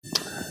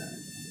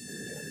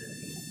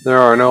There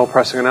are no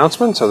pressing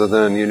announcements other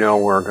than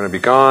we're going to be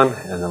gone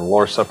and then the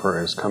Lord's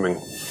Supper is coming.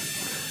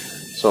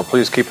 So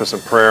please keep us in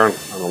prayer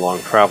on the long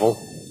travel.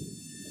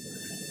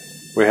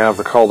 We have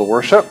the call to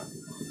worship.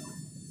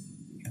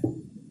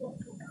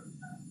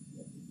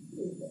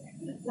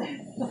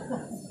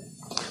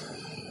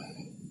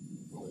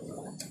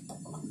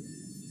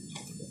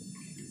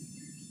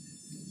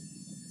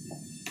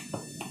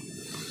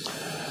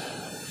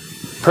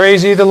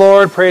 Praise ye the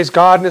Lord, praise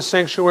God in His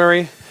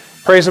sanctuary,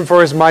 praise Him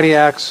for His mighty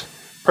acts,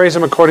 praise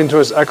Him according to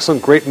His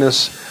excellent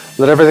greatness.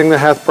 Let everything that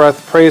hath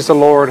breath praise the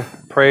Lord,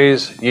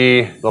 praise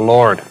ye the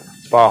Lord.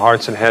 Let's bow our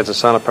hearts and heads, a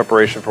sign of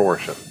preparation for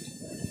worship.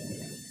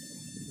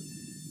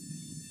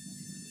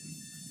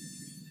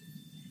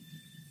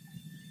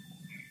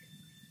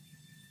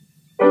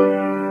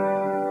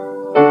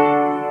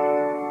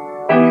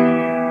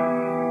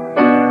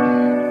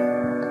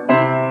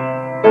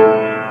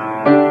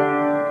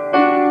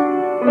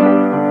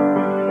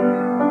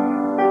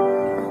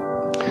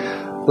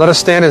 Let us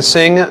stand and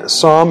sing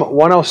Psalm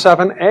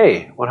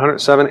 107A,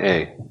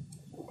 107A.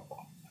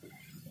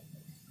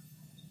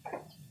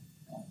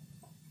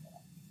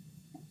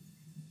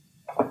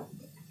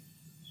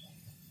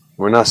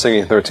 We're not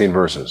singing 13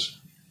 verses.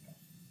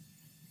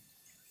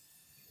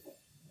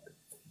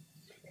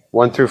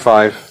 1 through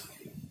 5.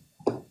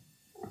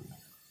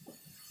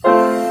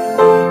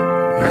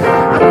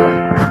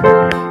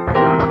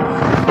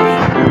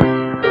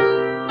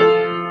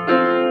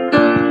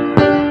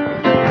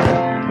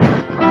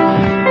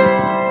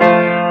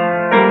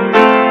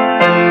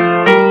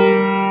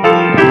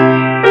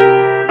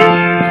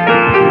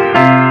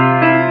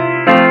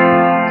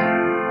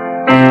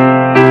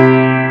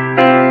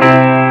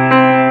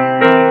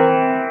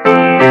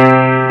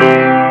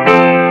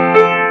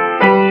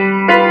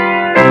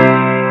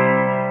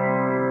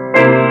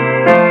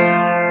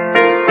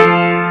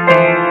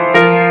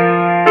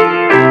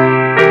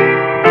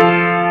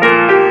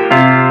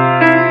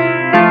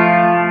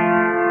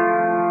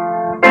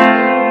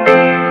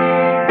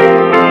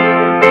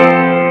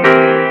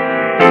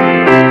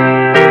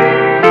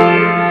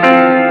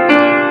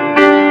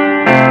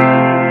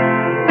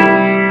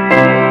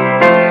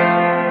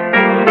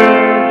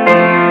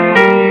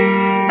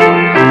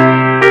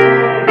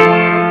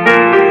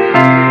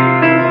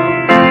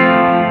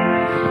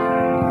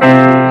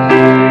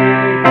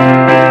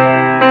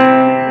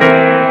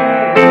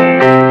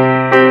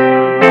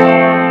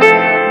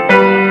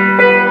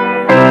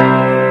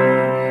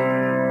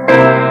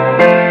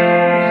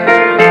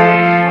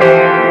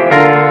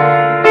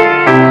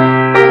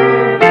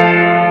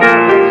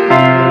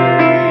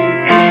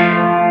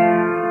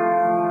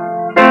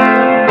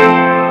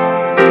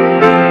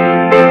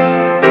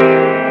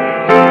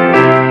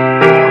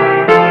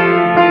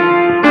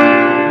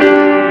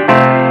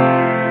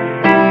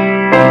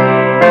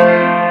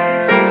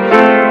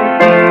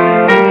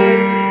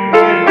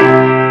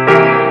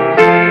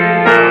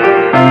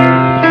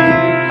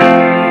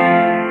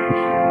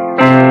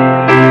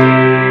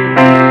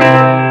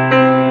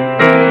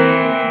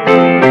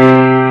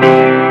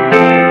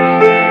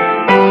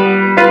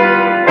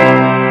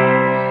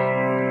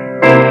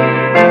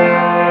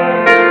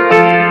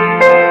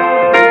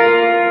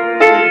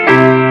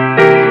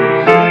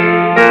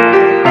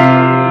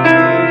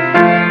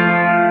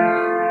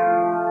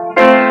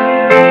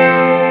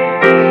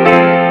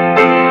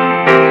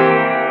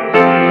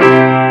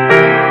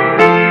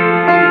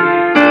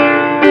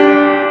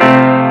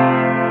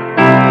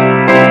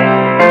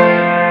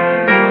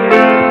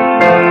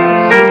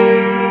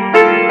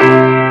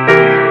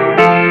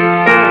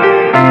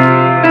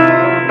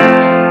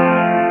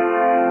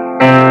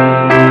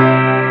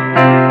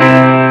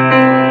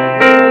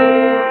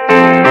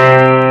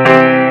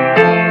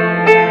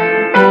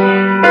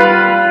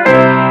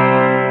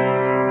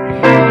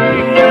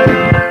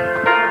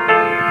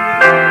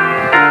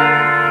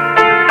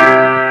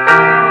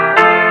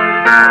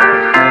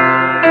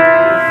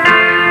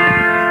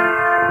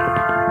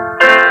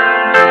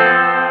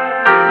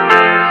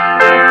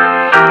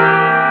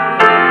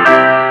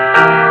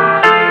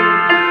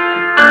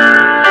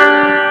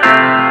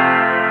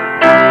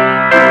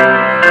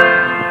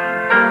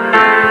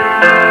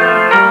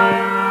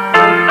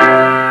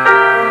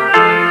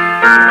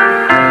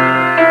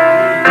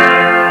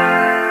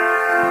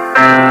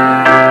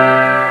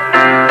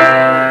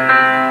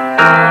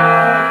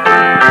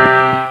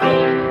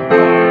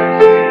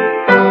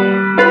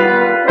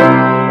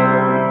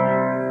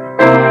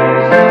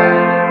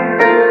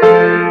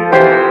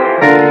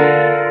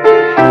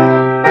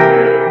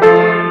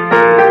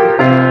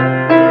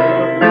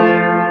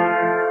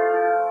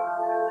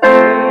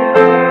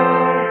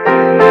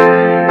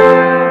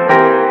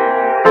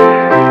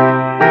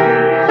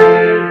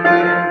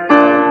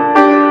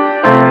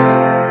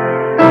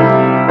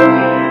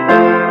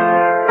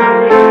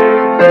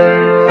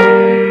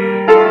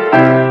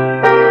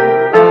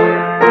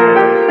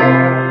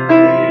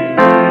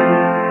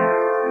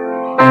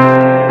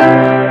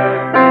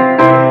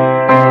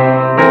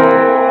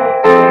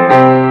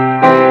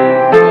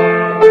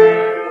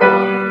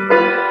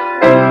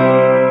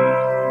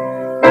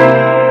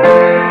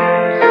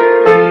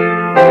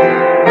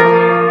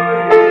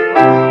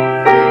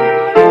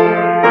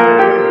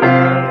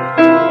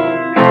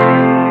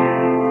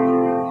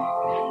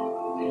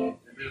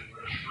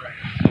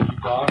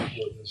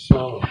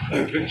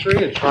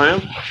 victory and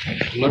triumph,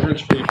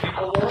 deliverance for your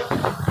people, Lord.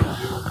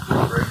 You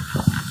great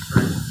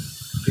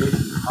strength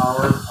against the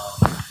power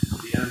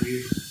of the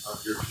enemies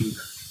of your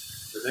kingdom.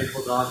 We're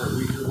thankful, God, that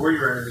we who were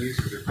your enemies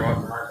have been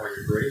brought nigh by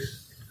your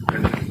grace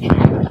and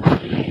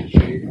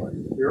changed by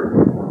your Spirit.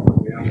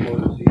 We ask,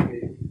 Lord, to see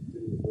faith to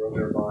grow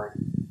thereby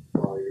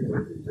while your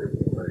mercy takes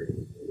the praise.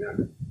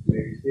 Amen. You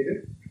may be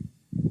seated.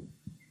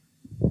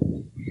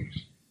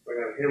 We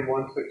have hymn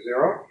 160.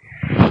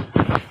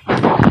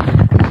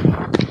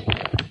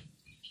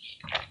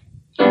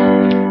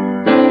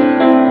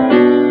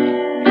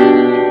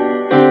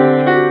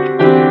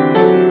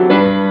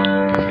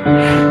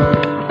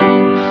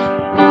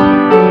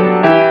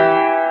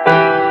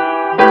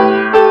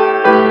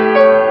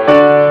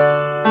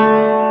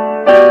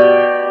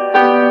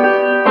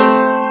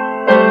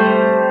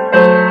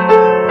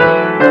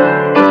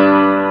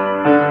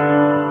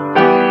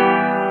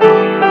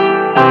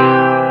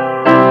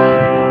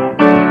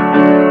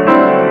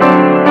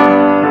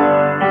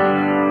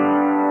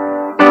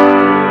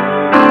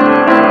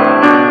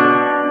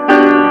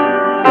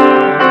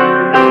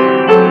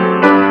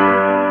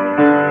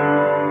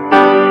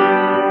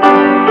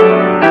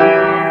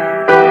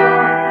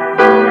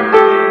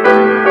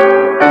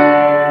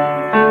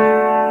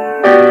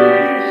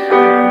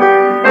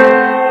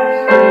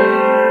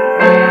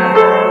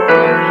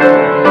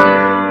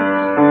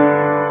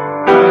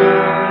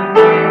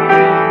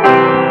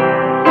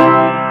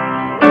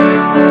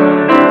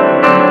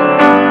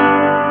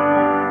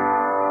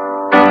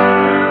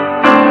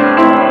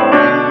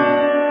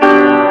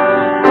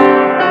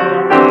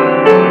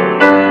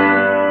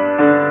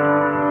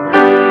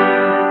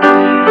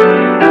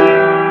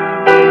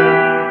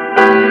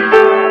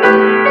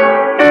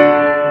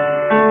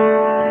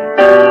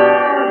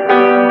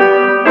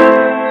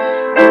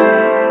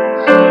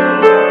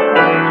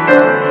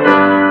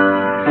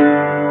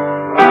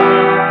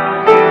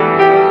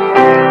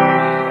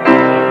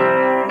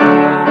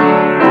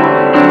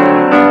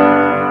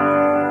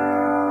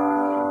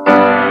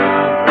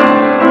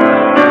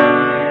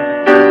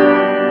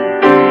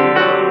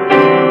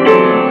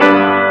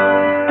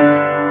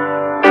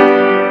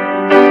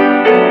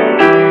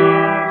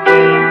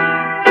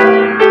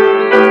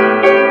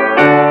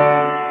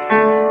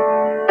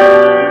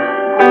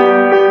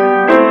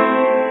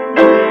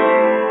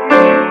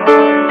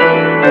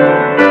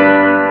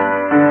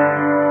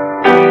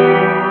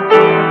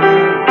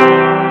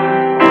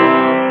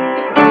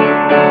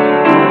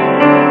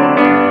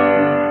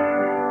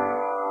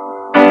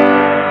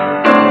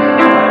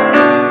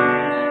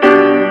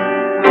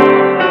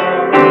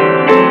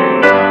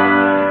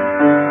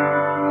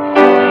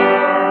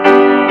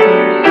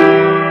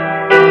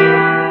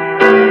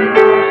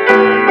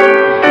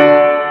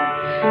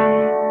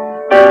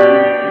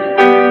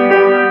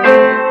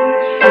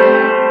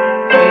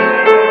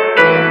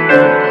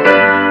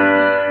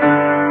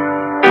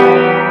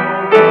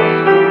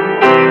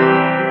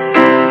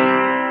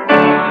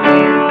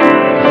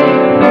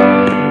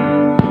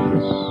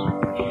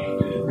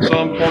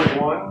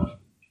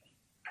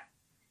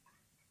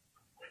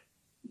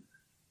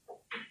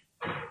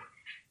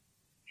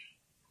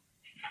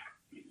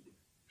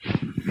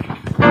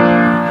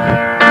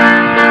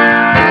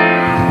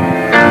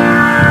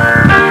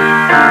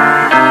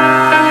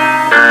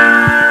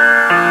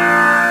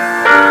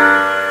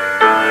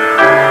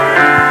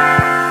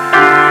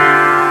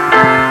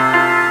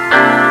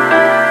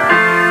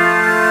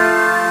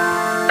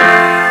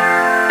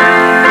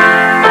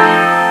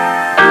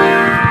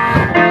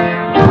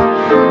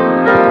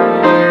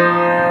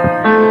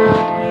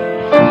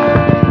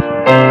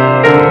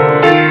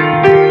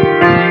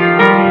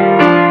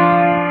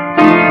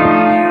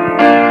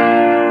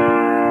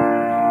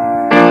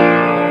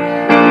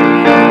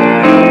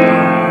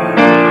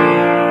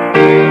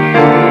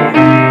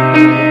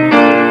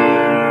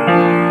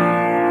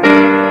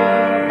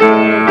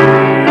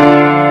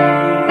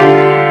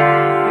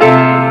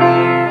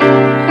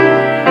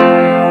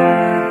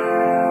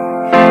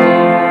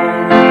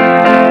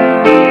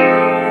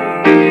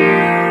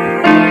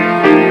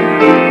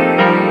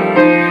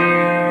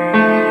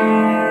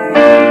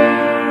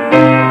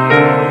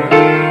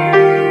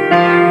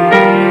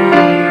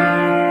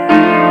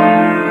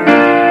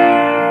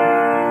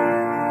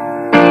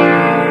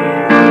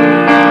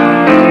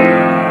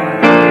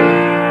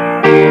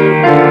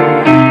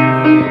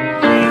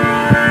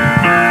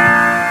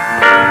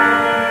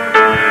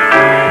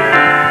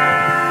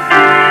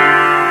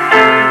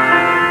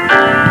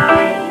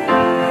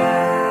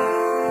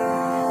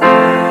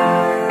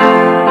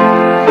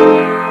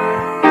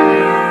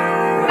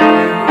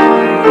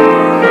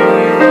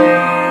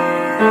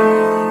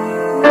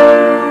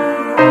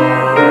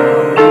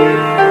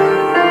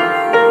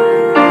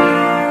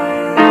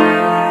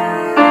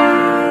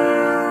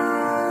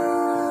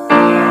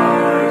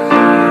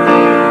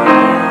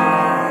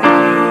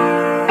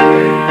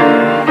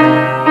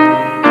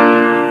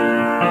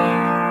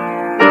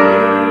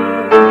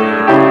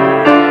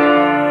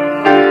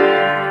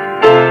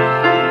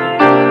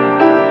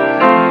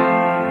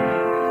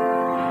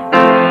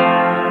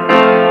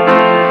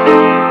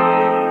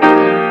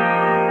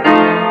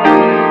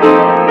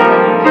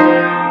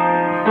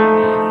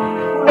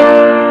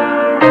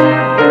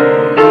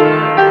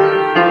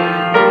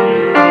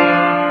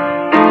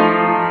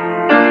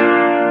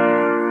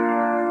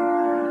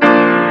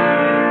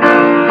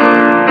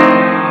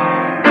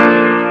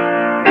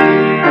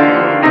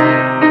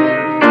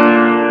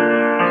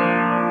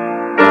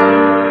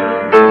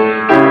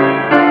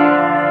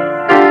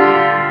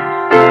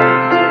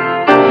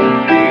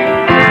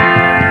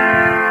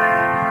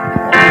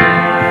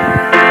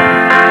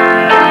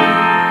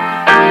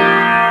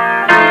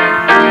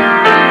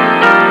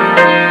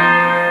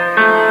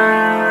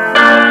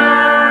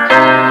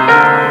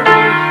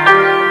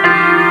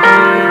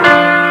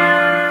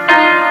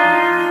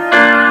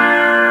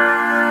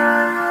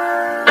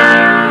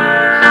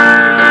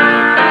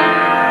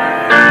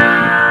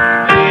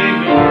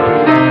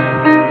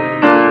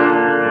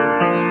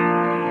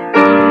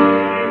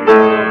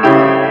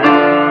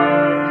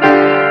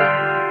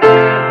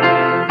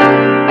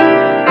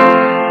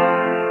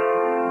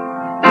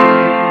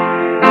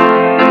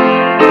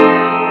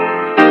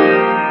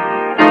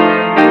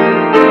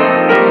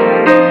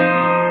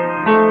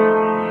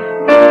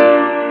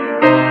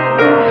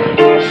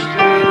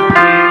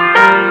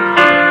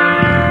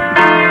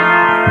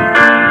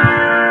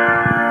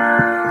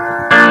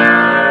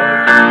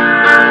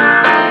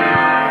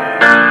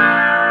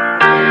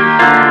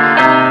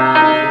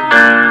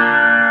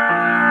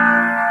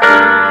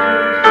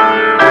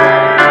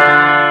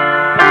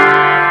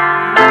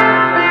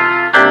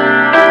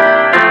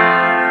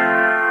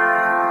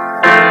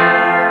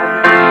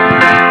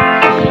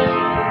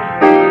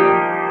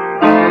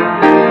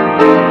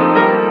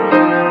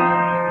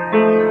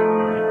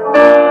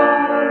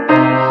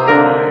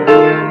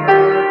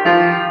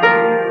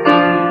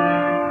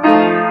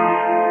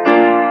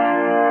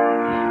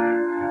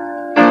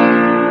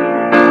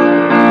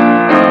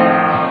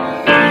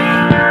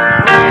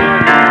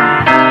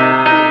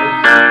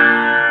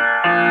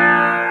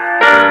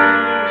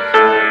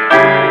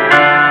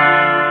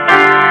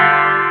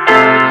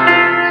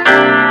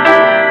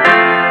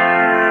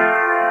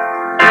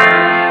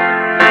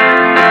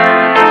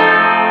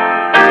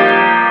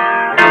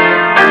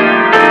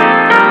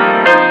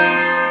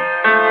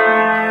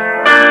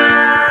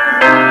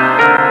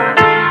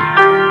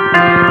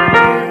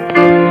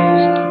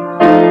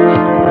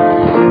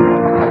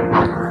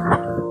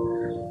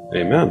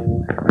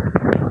 Amen.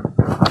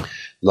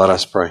 Let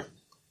us pray.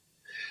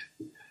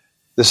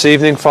 This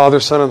evening, Father,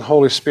 Son, and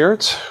Holy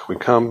Spirit, we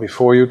come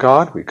before you,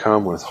 God. We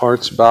come with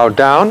hearts bowed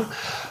down,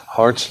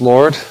 hearts,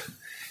 Lord,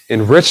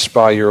 enriched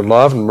by your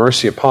love and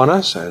mercy upon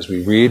us as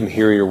we read and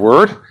hear your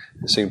word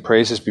and sing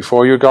praises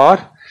before you,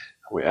 God.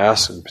 We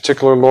ask in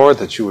particular, Lord,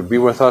 that you would be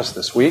with us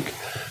this week,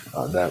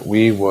 that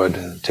we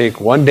would take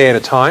one day at a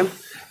time,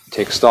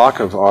 take stock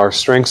of our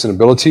strengths and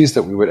abilities,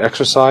 that we would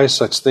exercise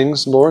such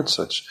things, Lord,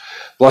 such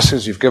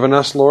blessings you've given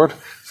us, Lord,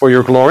 for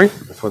your glory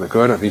and for the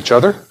good of each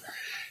other,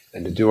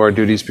 and to do our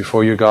duties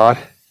before you, God,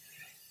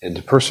 and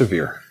to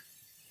persevere.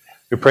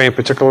 We pray in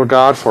particular,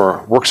 God,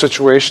 for work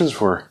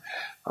situations where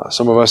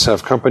some of us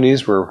have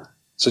companies where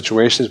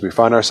situations we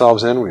find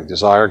ourselves in. We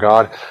desire,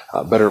 God,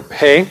 better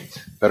pay,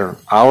 better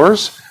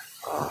hours,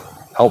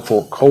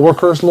 helpful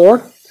coworkers,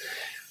 Lord,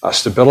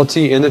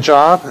 stability in the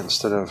job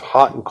instead of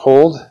hot and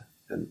cold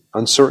and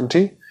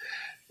uncertainty.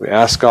 We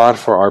ask, God,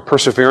 for our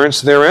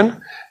perseverance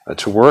therein,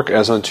 to work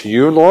as unto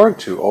you, Lord,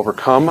 to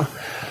overcome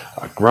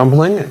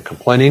grumbling and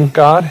complaining,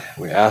 God.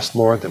 We ask,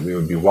 Lord, that we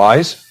would be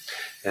wise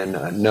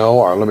and know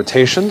our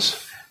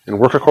limitations and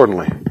work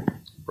accordingly.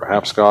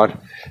 Perhaps, God,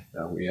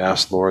 we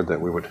ask, Lord,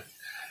 that we would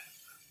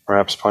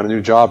perhaps find a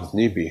new job if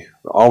need be.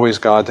 Always,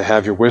 God, to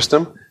have your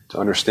wisdom, to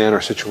understand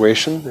our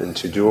situation and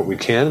to do what we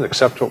can and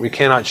accept what we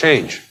cannot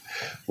change,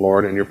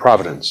 Lord, in your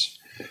providence.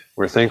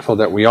 We're thankful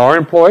that we are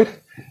employed,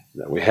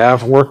 that we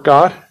have work,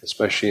 God,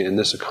 especially in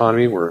this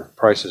economy where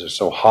prices are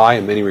so high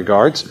in many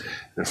regards.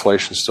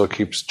 Inflation still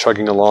keeps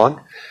chugging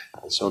along.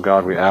 And so,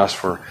 God, we ask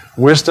for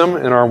wisdom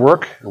in our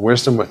work, and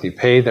wisdom with the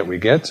pay that we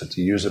get,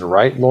 to use it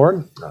right,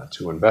 Lord,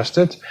 to invest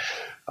it,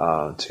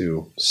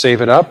 to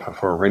save it up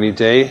for a rainy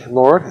day,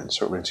 Lord, and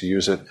certainly to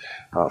use it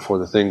for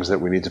the things that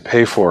we need to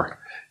pay for.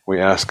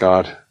 We ask,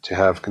 God, to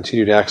have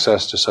continued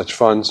access to such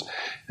funds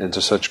and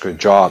to such good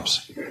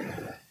jobs.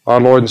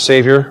 Our Lord and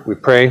Savior, we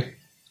pray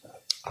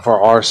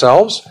for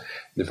ourselves,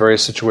 the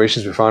various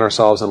situations we find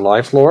ourselves in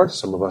life, Lord.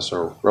 Some of us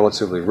are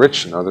relatively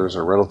rich and others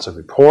are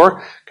relatively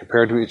poor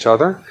compared to each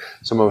other.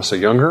 Some of us are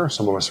younger,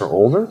 some of us are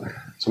older.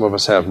 Some of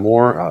us have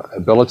more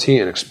ability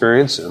and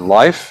experience in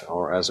life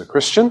or as a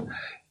Christian,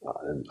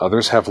 and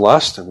others have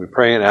less. And we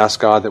pray and ask,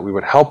 God, that we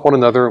would help one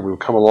another, we would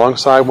come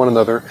alongside one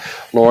another,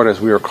 Lord,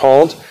 as we are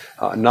called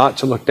not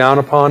to look down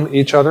upon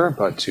each other,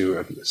 but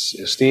to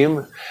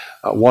esteem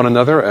one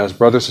another as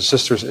brothers and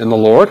sisters in the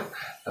Lord,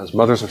 as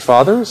mothers and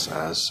fathers,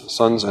 as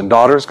sons and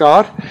daughters,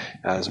 God,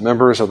 as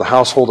members of the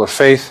household of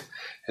faith.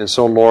 And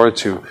so, Lord,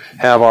 to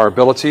have our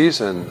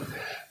abilities and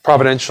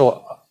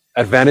providential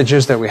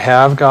advantages that we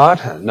have,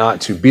 God,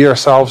 not to beat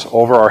ourselves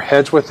over our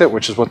heads with it,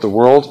 which is what the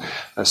world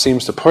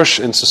seems to push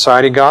in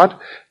society, God,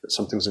 that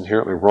something's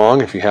inherently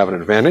wrong if you have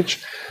an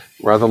advantage.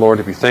 Rather, Lord,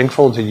 to be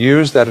thankful and to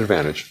use that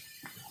advantage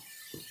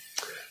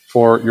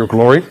for your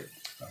glory,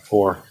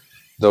 for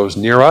those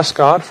near us,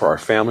 God, for our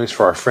families,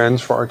 for our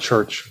friends, for our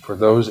church, for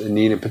those in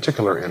need in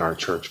particular in our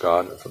church,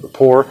 God, for the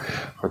poor,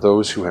 for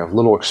those who have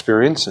little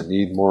experience and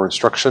need more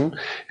instruction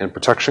and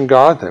protection,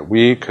 God, that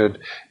we could,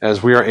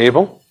 as we are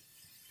able,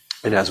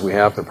 and as we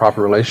have the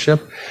proper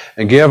relationship,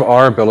 and give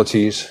our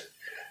abilities,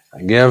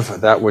 and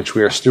give that which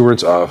we are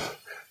stewards of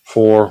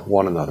for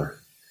one another.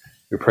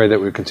 We pray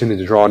that we continue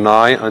to draw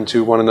nigh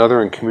unto one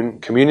another in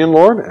communion,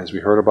 Lord, as we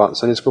heard about in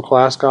Sunday school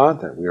class,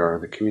 God, that we are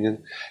the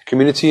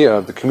community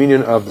of the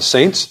communion of the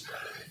saints,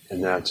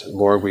 and that,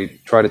 Lord, we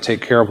try to take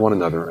care of one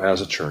another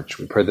as a church.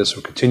 We pray this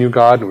will continue,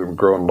 God, and we will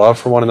grow in love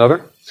for one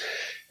another,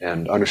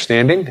 and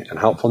understanding and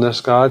helpfulness,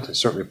 God, to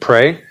certainly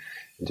pray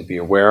and to be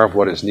aware of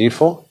what is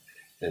needful,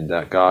 and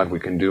that, God,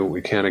 we can do what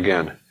we can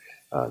again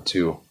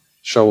to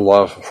show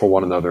love for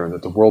one another, and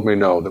that the world may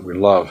know that we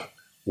love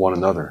one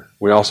another.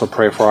 We also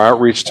pray for our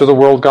outreach to the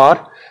world,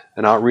 God,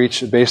 an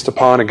outreach based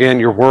upon, again,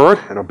 your word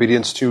and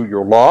obedience to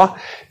your law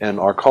and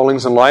our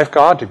callings in life,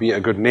 God, to be a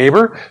good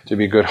neighbor, to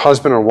be a good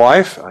husband or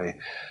wife,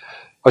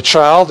 a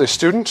child, a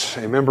student,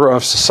 a member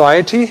of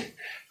society,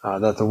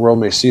 that the world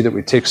may see that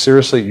we take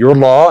seriously your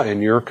law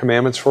and your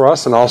commandments for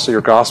us, and also your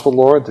gospel,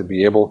 Lord, to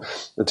be able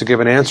to give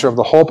an answer of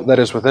the hope that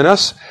is within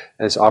us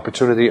as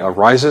opportunity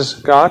arises,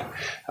 God,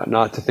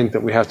 not to think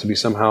that we have to be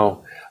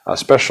somehow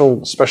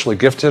specially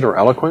gifted or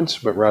eloquent,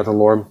 but rather,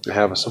 Lord, to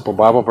have a simple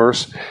Bible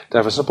verse, to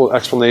have a simple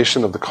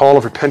explanation of the call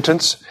of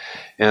repentance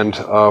and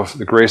of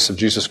the grace of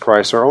Jesus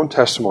Christ, our own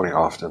testimony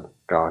often,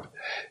 God.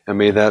 And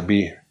may that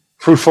be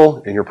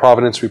fruitful in your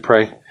providence, we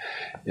pray,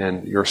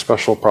 and your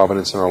special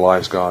providence in our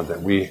lives, God,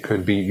 that we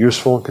could be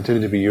useful,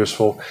 continue to be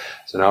useful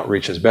as an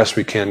outreach as best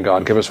we can,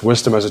 God. Give us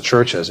wisdom as a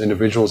church, as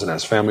individuals, and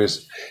as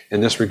families. In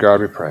this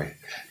regard, we pray.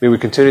 May we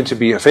continue to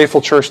be a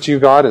faithful church to you,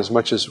 God, as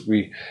much as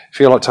we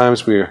feel at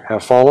times we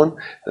have fallen,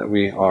 that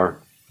we are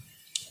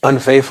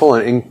unfaithful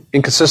and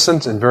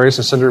inconsistent in various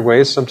and sundry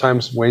ways,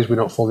 sometimes ways we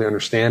don't fully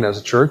understand as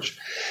a church.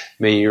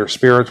 May your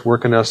Spirit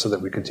work in us so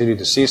that we continue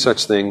to see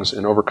such things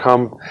and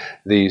overcome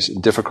these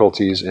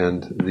difficulties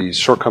and these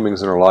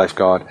shortcomings in our life,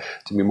 God,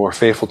 to be more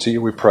faithful to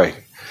you, we pray.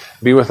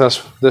 Be with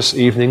us this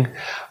evening.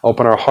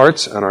 Open our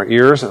hearts and our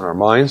ears and our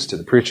minds to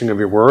the preaching of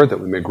your word, that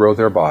we may grow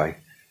thereby.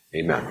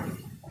 Amen.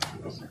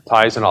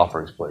 tithes and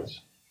offerings,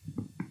 please.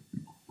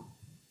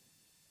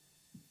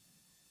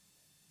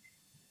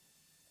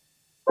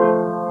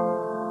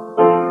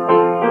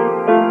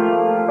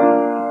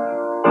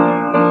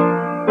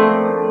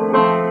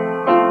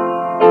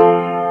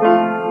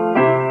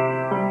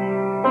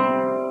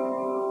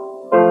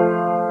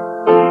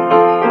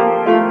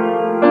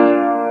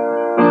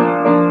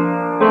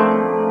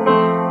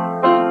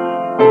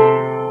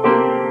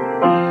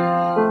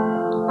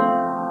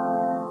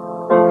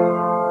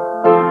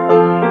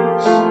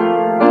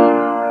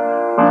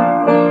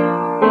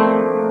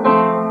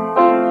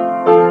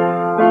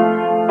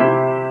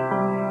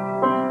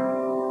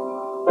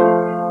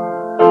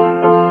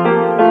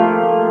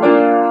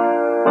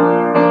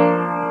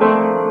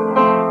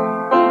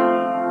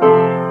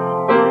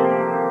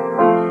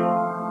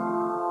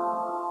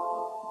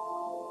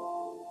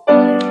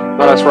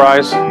 Let us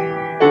rise.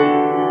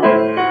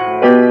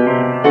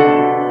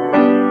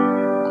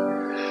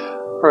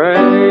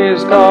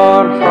 Praise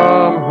God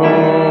from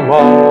whom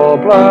all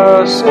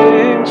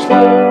blessings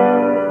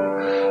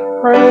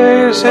flow.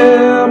 Praise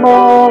Him,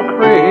 all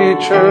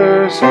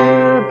creatures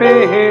here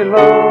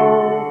below.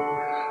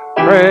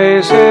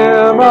 Praise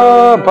Him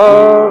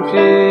above,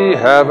 ye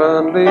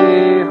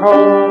heavenly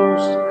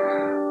host.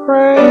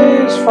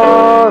 Praise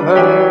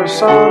Father,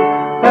 Son,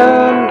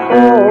 and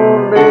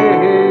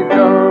Holy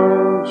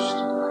Ghost.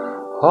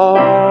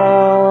 Amen.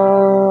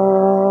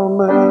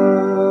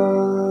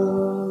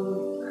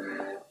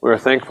 We are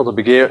thankful to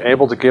be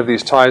able to give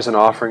these tithes and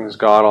offerings,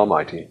 God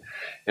Almighty.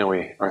 And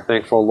we are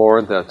thankful,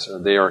 Lord, that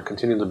they are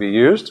continuing to be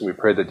used. And we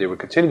pray that they would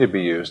continue to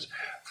be used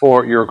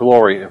for your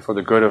glory and for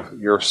the good of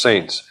your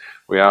saints.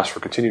 We ask for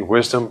continued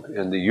wisdom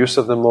in the use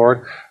of them,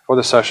 Lord, for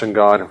the session,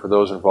 God, and for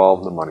those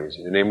involved in the monies.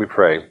 In your name we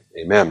pray.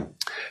 Amen.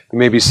 You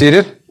may be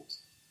seated.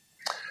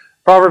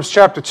 Proverbs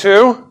chapter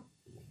 2.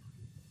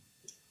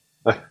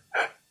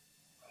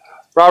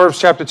 Proverbs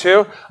chapter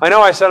 2. I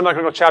know I said I'm not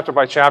going to go chapter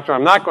by chapter.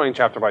 I'm not going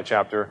chapter by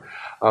chapter.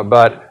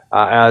 But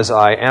as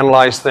I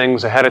analyze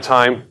things ahead of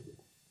time,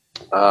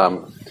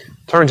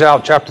 turns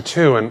out chapter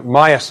 2, in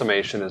my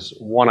estimation, is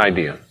one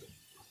idea.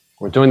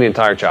 We're doing the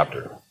entire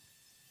chapter,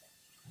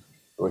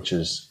 which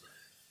is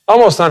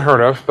almost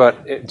unheard of, but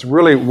it's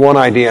really one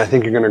idea. I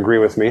think you're going to agree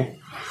with me,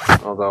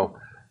 although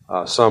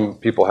some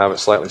people have it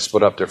slightly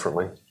split up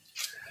differently.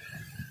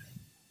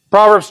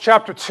 Proverbs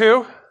chapter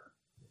 2.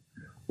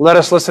 Let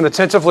us listen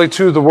attentively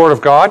to the word of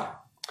God.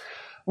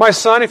 My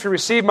son, if you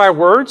receive my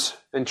words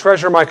and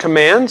treasure my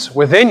commands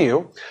within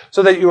you,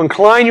 so that you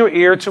incline your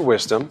ear to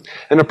wisdom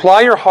and apply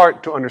your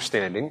heart to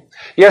understanding,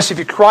 yes, if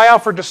you cry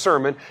out for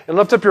discernment and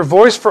lift up your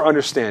voice for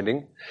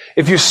understanding,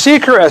 if you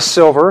seek her as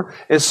silver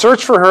and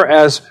search for her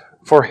as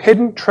for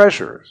hidden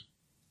treasures,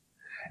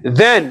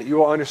 then you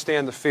will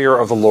understand the fear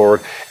of the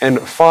Lord and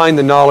find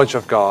the knowledge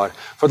of God.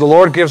 For the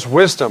Lord gives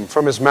wisdom,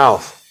 from his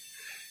mouth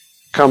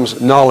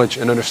comes knowledge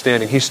and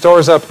understanding. He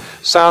stores up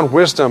sound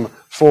wisdom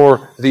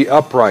for the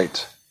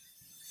upright.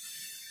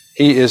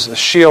 He is a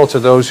shield to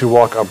those who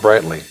walk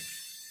uprightly.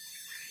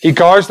 He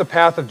guards the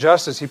path of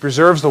justice. He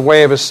preserves the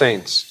way of his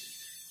saints.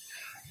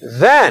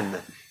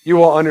 Then you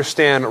will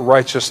understand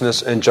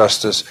righteousness and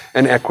justice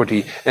and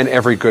equity and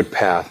every good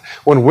path.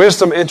 When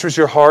wisdom enters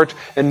your heart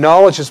and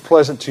knowledge is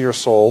pleasant to your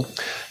soul,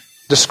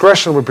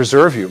 discretion will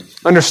preserve you.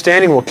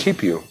 Understanding will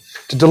keep you,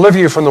 to deliver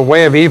you from the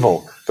way of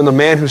evil, from the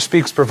man who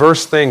speaks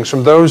perverse things,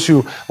 from those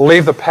who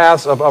leave the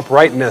paths of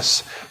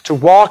uprightness, to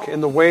walk in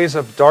the ways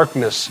of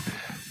darkness,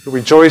 who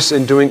rejoice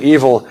in doing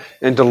evil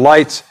and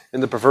delight in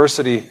the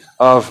perversity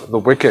of the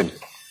wicked,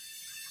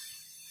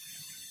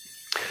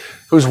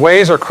 whose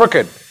ways are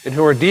crooked and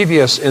who are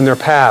devious in their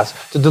paths,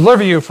 to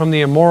deliver you from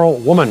the immoral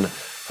woman,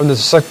 from the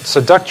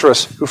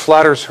seductress who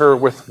flatters her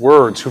with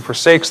words, who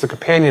forsakes the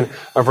companion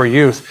of her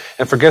youth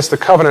and forgets the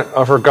covenant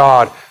of her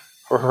God,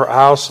 for her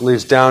house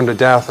leads down to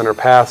death and her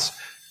paths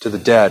to the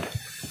dead.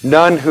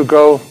 None who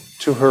go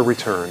to her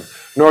return,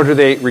 nor do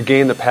they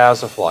regain the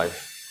paths of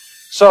life.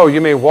 So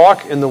you may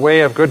walk in the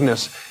way of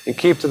goodness and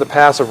keep to the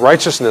paths of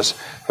righteousness,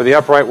 for the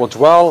upright will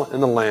dwell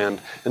in the land,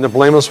 and the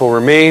blameless will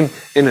remain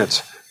in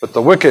it. But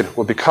the wicked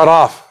will be cut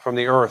off from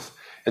the earth,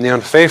 and the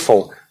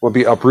unfaithful will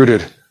be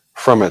uprooted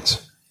from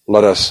it.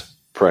 Let us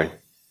pray.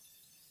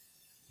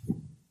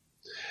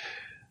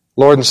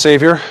 Lord and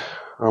Savior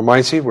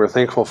Almighty, we're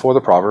thankful for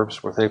the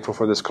Proverbs. We're thankful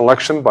for this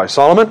collection by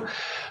Solomon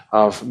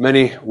of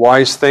many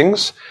wise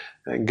things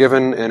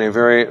given in a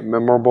very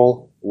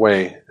memorable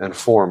way and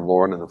form,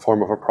 Lord, in the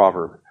form of a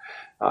proverb,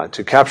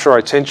 to capture our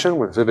attention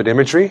with vivid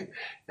imagery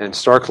and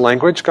stark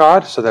language,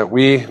 God, so that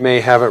we may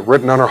have it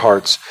written on our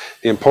hearts,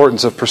 the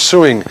importance of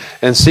pursuing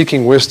and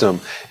seeking wisdom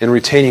and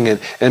retaining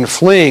it and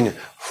fleeing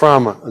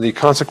from the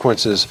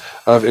consequences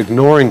of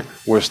ignoring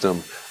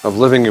wisdom, of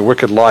living a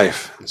wicked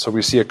life. And so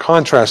we see a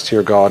contrast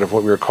here, God, of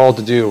what we are called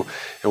to do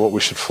and what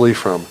we should flee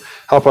from.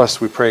 Help us,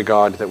 we pray,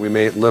 God, that we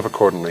may live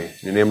accordingly. In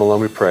your name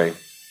alone we pray.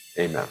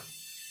 Amen.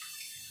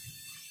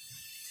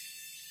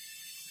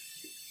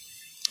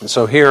 And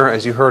so here,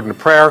 as you heard in the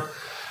prayer,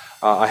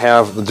 I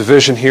have the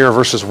division here,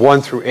 verses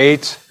 1 through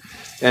 8,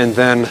 and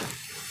then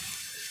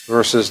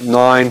verses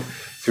 9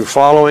 through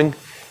following.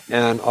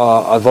 And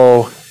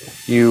although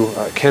you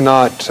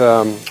cannot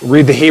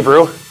read the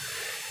Hebrew,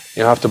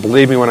 you have to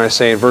believe me when I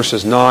say in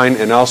verses 9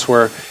 and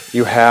elsewhere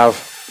you have,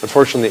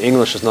 unfortunately the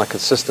English is not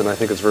consistent, I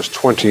think it's verse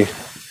 20,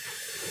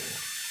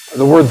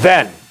 the word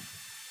then.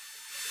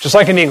 Just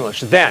like in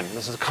English, then.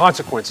 This is a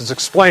consequence, it's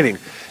explaining.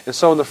 And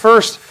so in the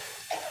first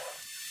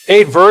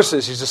 8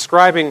 verses, he's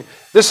describing,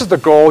 this is the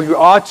goal. You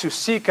ought to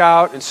seek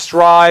out and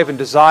strive and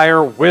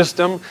desire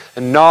wisdom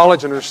and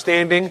knowledge and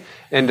understanding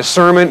and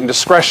discernment and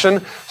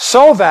discretion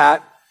so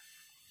that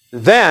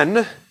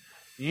then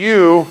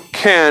you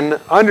can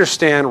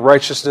understand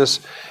righteousness,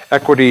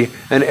 equity,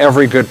 and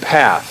every good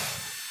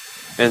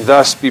path, and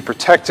thus be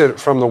protected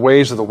from the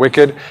ways of the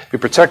wicked, be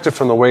protected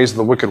from the ways of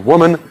the wicked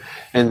woman,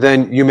 and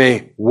then you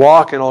may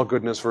walk in all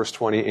goodness, verse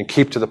 20, and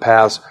keep to the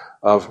paths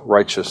of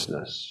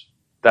righteousness.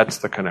 That's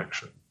the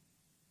connection.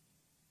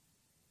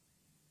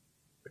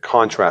 The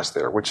contrast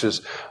there, which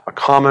is a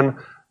common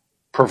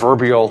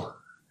proverbial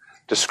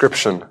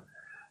description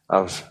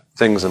of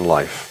things in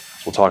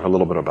life. We'll talk a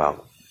little bit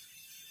about.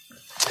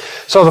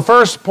 So the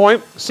first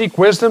point, seek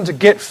wisdom, to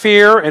get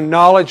fear and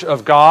knowledge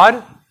of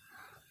God.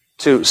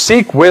 To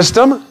seek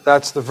wisdom,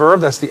 that's the verb,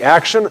 that's the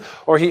action.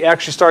 Or he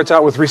actually starts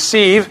out with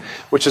receive,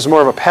 which is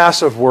more of a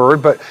passive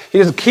word, but he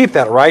doesn't keep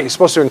that, right? He's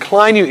supposed to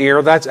incline your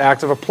ear, that's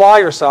active. Apply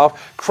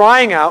yourself,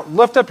 crying out,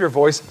 lift up your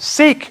voice,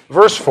 seek,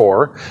 verse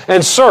 4,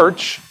 and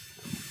search,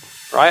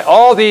 right?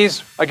 All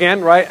these,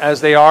 again, right,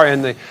 as they are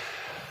in the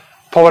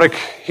poetic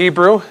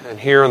Hebrew and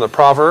here in the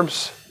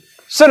Proverbs,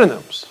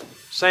 synonyms,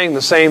 saying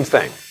the same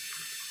thing.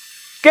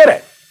 Get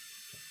it.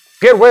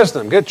 Get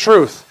wisdom. Get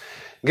truth.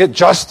 Get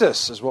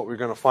justice is what we're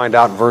going to find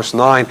out in verse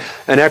 9.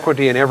 And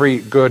equity in every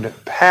good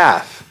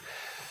path.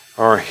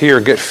 Or here,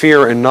 get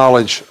fear and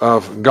knowledge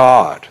of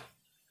God.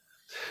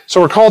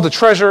 So we're called to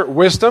treasure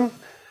wisdom.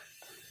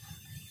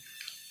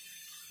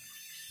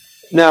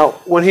 Now,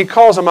 when he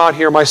calls them out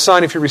here, my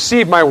son, if you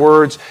receive my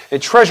words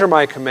and treasure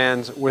my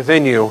commands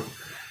within you,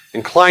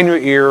 incline your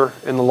ear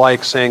and the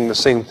like, saying the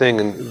same thing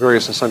in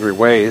various and sundry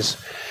ways.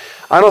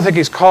 I don't think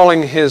he's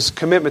calling his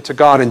commitment to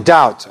God in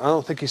doubt. I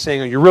don't think he's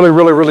saying, you're really,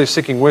 really, really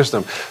seeking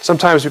wisdom.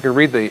 Sometimes you can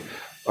read the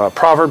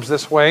Proverbs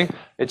this way.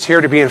 It's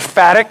here to be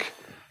emphatic.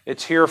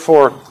 It's here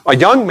for a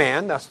young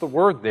man, that's the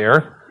word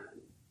there,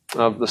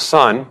 of the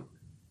son,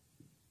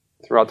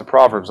 throughout the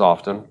Proverbs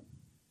often.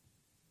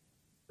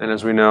 And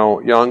as we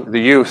know, the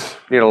youth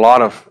need a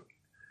lot of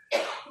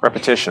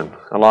repetition,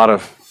 a lot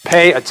of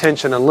pay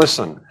attention and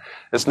listen.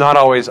 It's not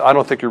always, I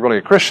don't think you're really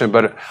a Christian,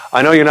 but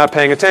I know you're not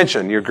paying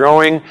attention. You're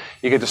growing,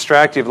 you get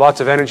distracted, you have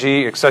lots of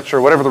energy,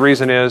 etc., whatever the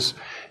reason is.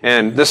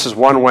 And this is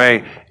one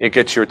way it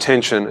gets your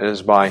attention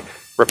is by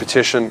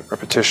repetition,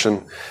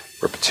 repetition,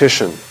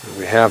 repetition. And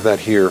we have that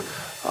here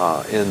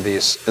in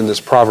this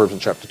Proverbs in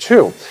chapter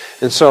 2.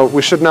 And so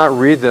we should not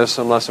read this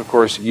unless, of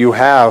course, you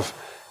have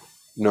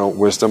no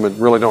wisdom and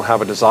really don't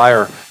have a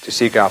desire to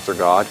seek after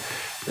God.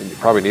 And you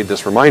probably need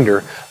this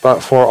reminder.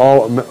 But for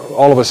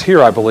all of us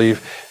here, I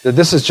believe that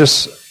this is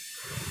just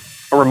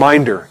a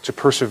reminder to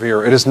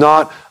persevere. It is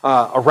not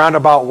a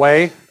roundabout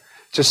way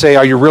to say,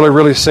 are you really,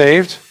 really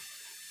saved?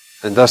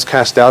 And thus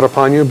cast doubt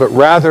upon you. But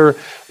rather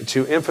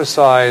to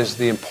emphasize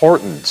the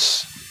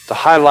importance, to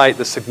highlight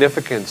the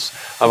significance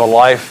of a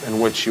life in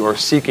which you are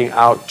seeking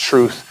out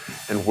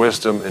truth and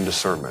wisdom and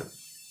discernment.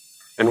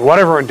 In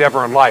whatever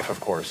endeavor in life, of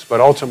course, but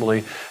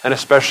ultimately, and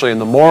especially in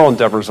the moral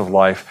endeavors of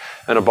life,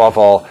 and above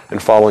all, in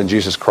following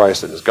Jesus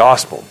Christ and His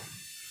gospel,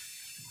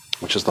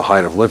 which is the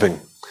height of living.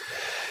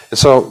 And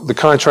so the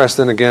contrast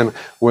then again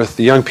with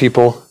the young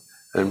people,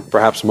 and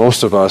perhaps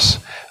most of us,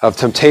 of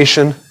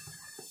temptation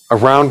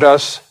around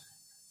us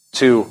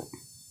to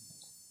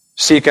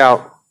seek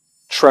out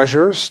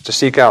treasures, to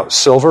seek out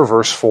silver,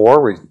 verse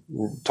 4. We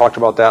talked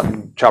about that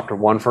in chapter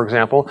 1, for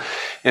example,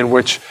 in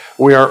which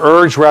we are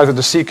urged rather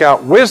to seek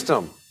out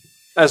wisdom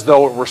as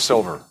though it were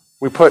silver.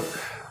 We put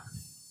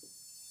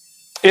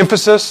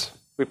emphasis,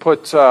 we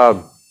put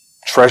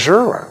treasure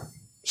or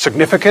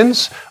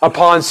significance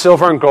upon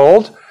silver and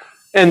gold,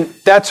 and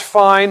that's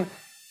fine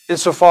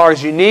insofar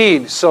as you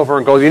need silver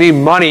and gold. You need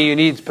money, you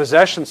need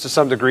possessions to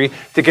some degree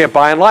to get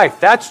by in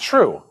life. That's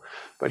true.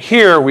 But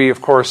here we,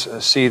 of course,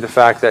 see the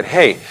fact that,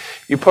 hey,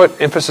 you put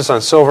emphasis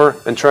on silver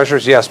and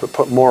treasures, yes, but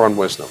put more on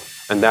wisdom.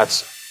 And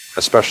that's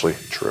especially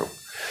true.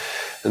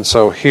 And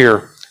so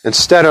here,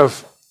 instead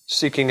of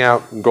seeking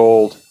out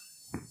gold,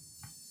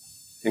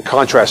 in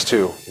contrast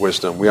to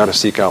wisdom, we ought to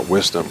seek out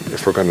wisdom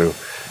if we're going to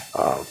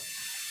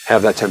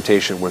have that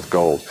temptation with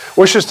gold.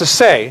 Which is to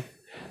say,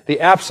 the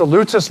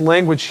absolutist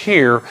language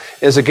here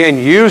is again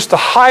used to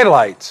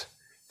highlight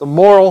the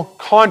moral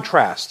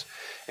contrast.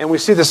 And we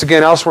see this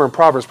again elsewhere in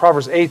Proverbs.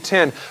 Proverbs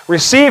 8:10,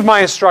 receive my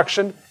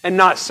instruction and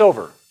not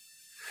silver,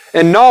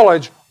 and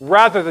knowledge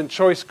rather than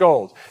choice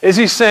gold. Is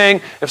he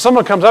saying, if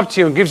someone comes up to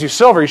you and gives you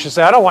silver, you should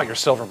say, I don't want your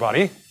silver,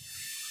 buddy.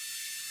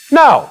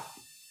 No.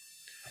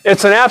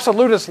 It's an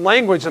absolutist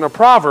language in a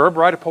proverb,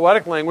 right, a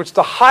poetic language,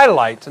 to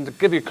highlight and to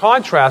give you a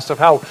contrast of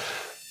how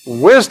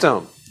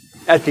wisdom,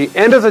 at the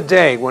end of the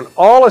day, when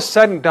all is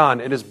said and done,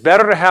 it is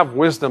better to have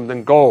wisdom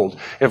than gold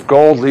if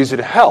gold leads you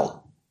to hell.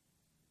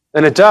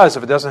 And it does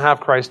if it doesn't have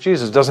Christ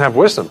Jesus. It doesn't have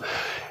wisdom.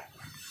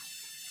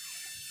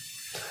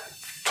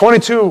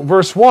 22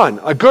 verse 1,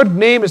 a good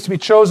name is to be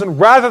chosen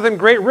rather than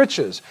great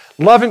riches,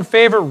 loving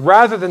favor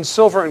rather than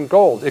silver and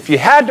gold. If you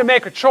had to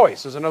make a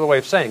choice, is another way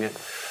of saying it,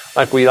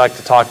 like we like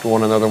to talk to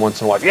one another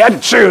once in a while. If you had to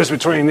choose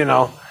between,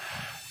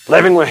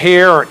 living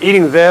here or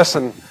eating this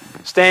and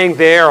staying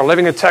there, or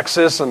living in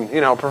Texas and,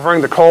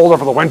 preferring the cold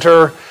over the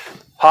winter,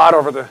 hot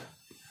over the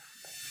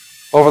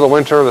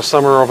winter, the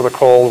summer over the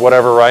cold,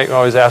 whatever, right? We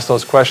always ask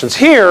those questions.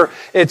 Here,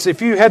 it's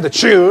if you had to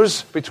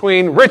choose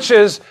between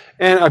riches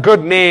and a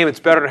good name, it's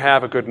better to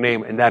have a good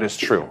name, and that is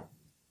true.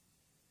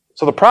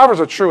 So the Proverbs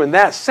are true in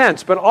that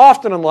sense, but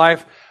often in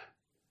life,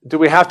 do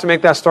we have to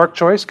make that stark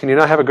choice? Can you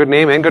not have a good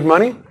name and good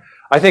money?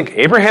 I think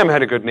Abraham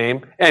had a good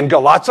name and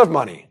got lots of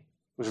money.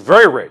 He was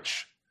very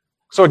rich.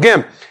 So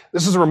again,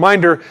 this is a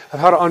reminder of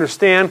how to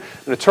understand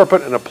and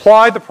interpret and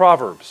apply the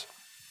Proverbs.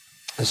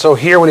 And so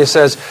here when he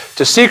says,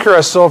 to seek her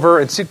as silver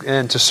and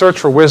to search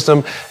for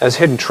wisdom as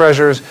hidden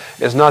treasures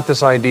is not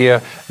this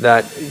idea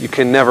that you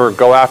can never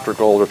go after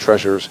gold or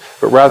treasures,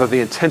 but rather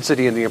the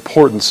intensity and the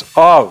importance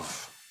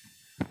of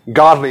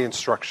godly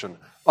instruction,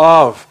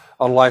 of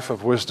a life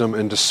of wisdom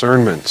and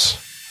discernment.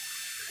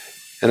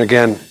 And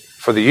again,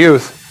 for the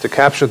youth, to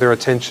capture their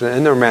attention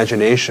and their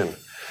imagination.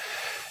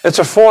 It's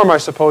a form, I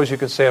suppose you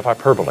could say, of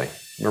hyperbole.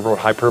 Remember what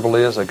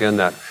hyperbole is? Again,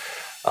 that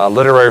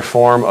literary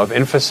form of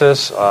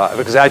emphasis, of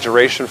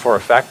exaggeration for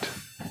effect.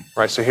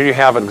 Right? So here you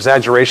have an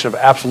exaggeration of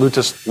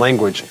absolutist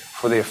language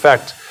for the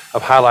effect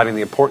of highlighting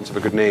the importance of a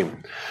good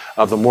name,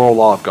 of the moral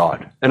law of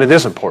God. And it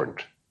is important.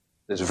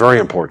 It's very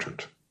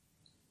important.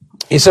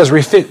 He says,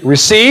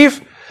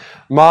 receive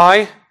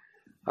my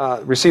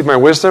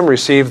wisdom,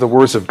 receive the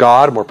words of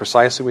God. More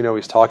precisely, we know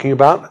he's talking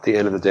about at the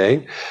end of the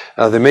day.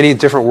 The many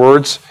different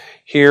words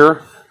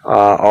here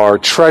are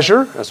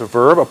treasure as a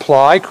verb,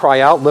 apply,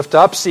 cry out, lift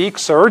up, seek,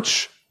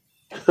 search.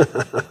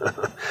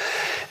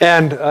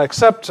 And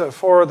except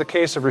for the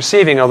case of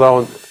receiving,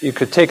 although you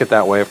could take it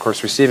that way, of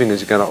course, receiving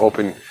is you're going to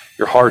open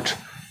your heart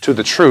to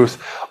the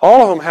truth.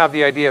 All of them have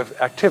the idea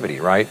of activity,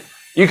 right?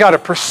 You got to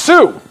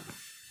pursue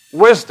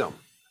wisdom.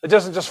 It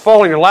doesn't just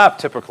fall in your lap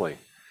typically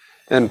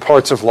in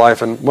parts of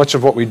life and much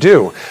of what we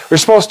do. We're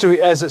supposed to,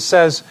 as it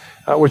says,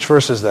 which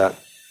verse is that?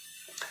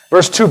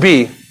 Verse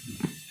 2b,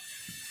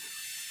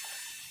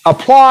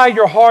 apply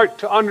your heart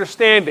to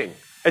understanding.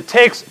 It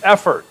takes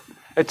effort.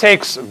 It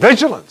takes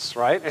vigilance,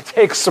 right? It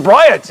takes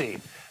sobriety,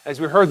 as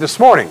we heard this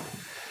morning,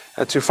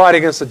 to fight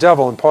against the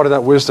devil. And part of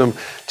that wisdom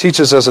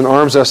teaches us and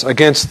arms us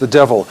against the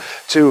devil.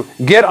 To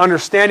get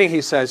understanding, he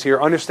says here,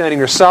 understanding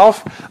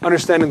yourself,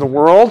 understanding the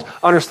world,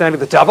 understanding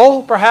the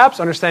devil, perhaps,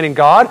 understanding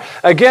God.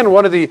 Again,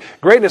 one of the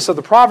greatness of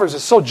the Proverbs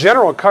is so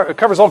general, it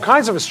covers all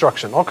kinds of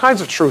instruction, all kinds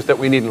of truth that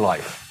we need in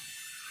life.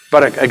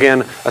 But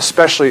again,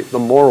 especially the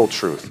moral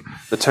truth,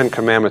 the Ten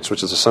Commandments,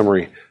 which is a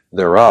summary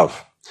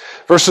thereof.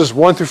 Verses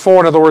 1 through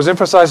 4, in other words,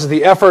 emphasizes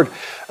the effort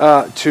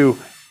to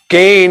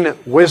gain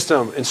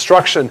wisdom,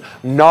 instruction,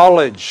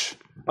 knowledge,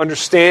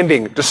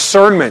 understanding,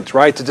 discernment,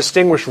 right? To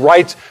distinguish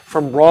right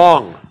from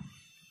wrong.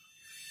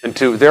 And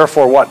to,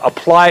 therefore, what?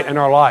 Apply it in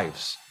our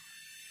lives.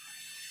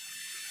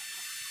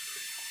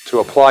 To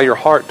apply your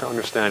heart to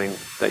understanding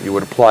that you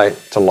would apply it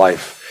to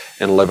life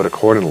and live it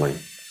accordingly.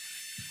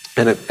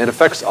 And it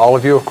affects all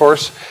of you, of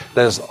course.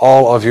 That is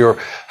all of your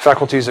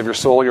faculties of your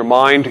soul, your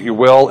mind, your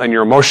will, and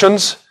your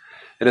emotions.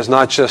 It is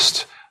not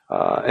just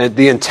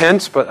the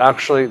intent, but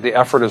actually the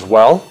effort as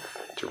well.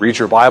 To read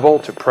your Bible,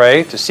 to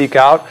pray, to seek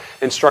out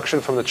instruction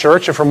from the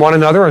church and from one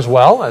another as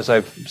well. As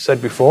I've said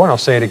before, and I'll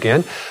say it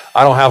again,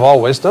 I don't have all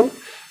wisdom.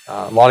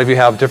 A lot of you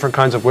have different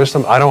kinds of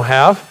wisdom I don't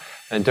have,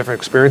 and different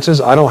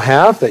experiences I don't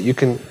have that you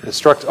can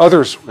instruct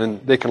others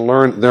and they can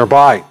learn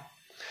thereby.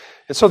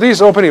 And so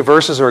these opening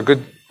verses are a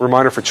good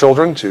reminder for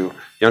children, to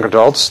young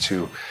adults,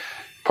 to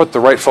put the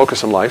right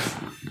focus in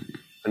life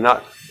and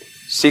not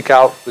seek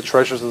out the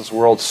treasures of this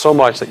world so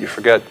much that you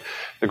forget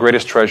the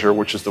greatest treasure,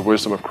 which is the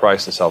wisdom of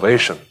Christ and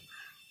salvation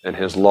and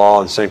his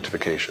law and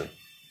sanctification.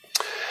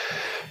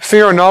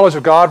 Fear and knowledge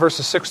of God,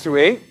 verses 6 through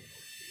 8.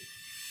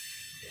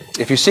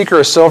 If you seek her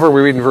as silver,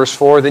 we read in verse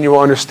 4, then you will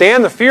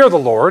understand the fear of the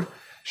Lord.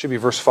 Should be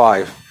verse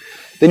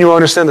 5. Then you will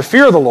understand the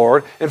fear of the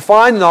Lord and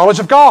find knowledge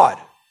of God.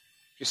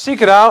 If you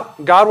seek it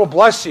out, God will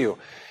bless you.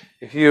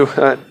 If you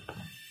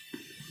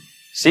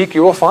seek,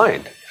 you will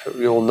find. If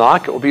you will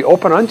knock, it will be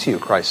open unto you,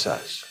 Christ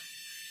says.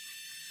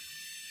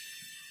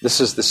 This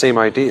is the same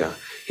idea.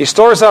 He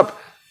stores up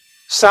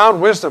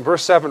sound wisdom,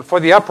 verse 7, for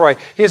the upright.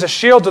 He is a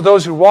shield to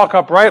those who walk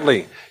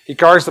uprightly. He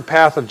guards the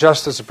path of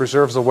justice and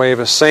preserves the way of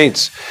his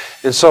saints.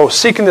 And so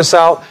seeking this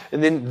out,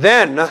 and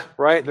then,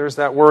 right, there's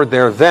that word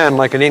there, then,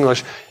 like in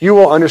English, you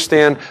will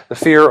understand the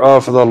fear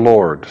of the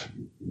Lord.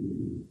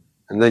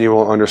 And then you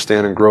will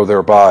understand and grow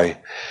thereby.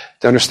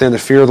 To understand the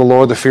fear of the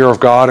Lord, the fear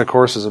of God, of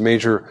course, is a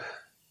major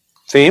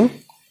theme.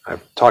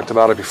 I've talked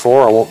about it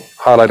before. I won't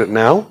highlight it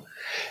now.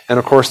 And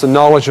of course, the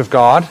knowledge of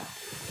God.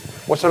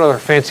 What's another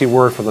fancy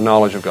word for the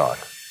knowledge of God?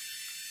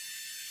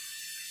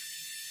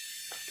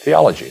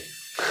 Theology.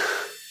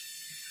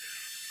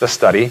 The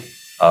study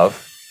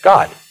of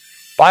God.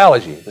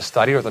 Biology, the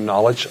study or the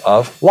knowledge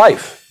of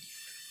life.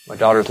 My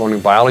daughter's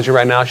learning biology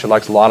right now. She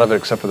likes a lot of it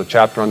except for the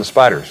chapter on the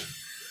spiders.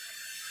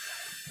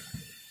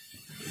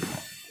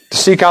 To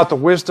seek out the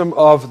wisdom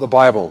of the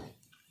Bible,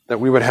 that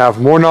we would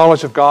have more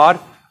knowledge of God,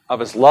 of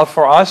His love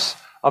for us,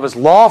 of His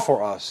law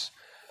for us,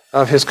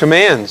 of His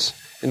commands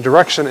and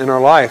direction in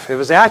our life, of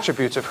His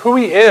attributes, of who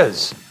He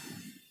is,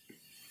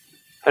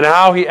 and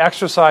how He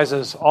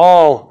exercises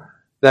all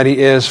that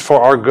He is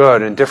for our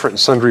good in different and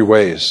sundry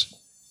ways.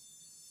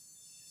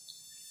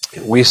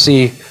 We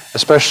see,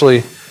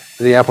 especially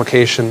the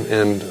application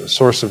and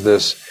source of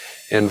this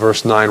in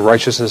verse 9,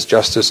 righteousness,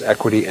 justice,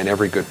 equity, and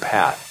every good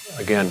path.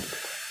 Again,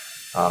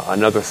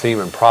 another theme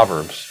in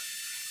Proverbs.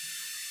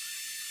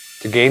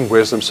 To gain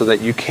wisdom so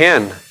that you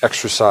can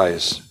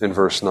exercise, in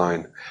verse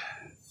 9,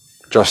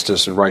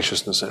 justice and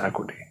righteousness and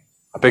equity.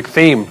 A big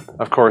theme,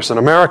 of course, in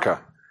America.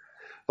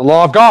 The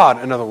law of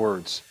God, in other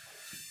words.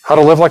 How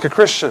to live like a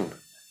Christian.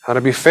 How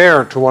to be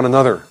fair to one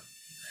another.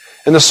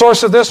 And the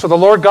source of this, for the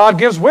Lord God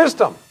gives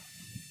wisdom.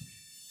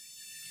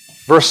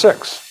 Verse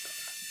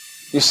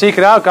 6. You seek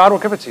it out, God will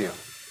give it to you.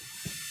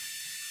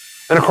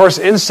 And of course,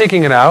 in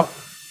seeking it out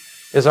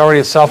is already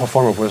itself a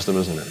form of wisdom,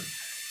 isn't it?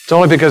 It's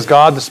only because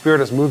God, the Spirit,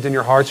 has moved in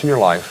your hearts and your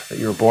life that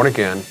you were born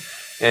again,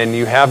 and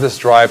you have this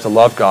drive to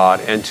love God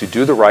and to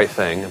do the right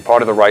thing. And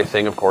part of the right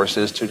thing, of course,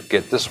 is to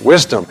get this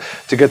wisdom,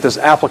 to get this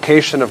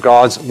application of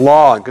God's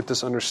law, and get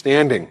this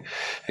understanding.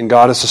 And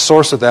God is the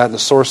source of that and the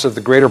source of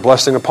the greater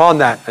blessing upon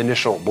that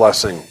initial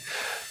blessing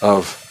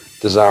of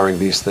desiring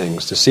these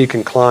things. To seek,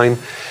 incline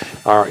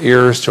our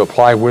ears, to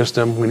apply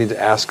wisdom, we need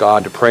to ask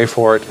God to pray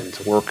for it and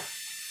to work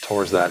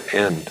towards that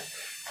end.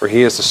 For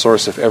He is the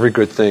source of every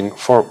good thing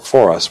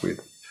for us,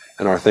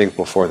 and are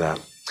thankful for that.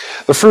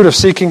 The fruit of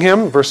seeking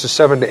Him, verses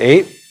 7 to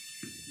 8.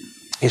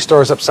 He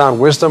stores up sound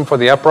wisdom for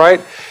the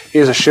upright. He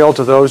is a shield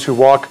to those who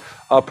walk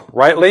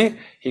uprightly.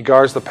 He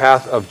guards the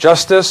path of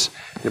justice.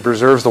 He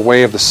preserves the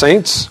way of the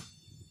saints.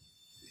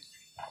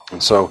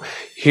 And so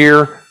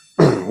here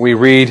we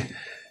read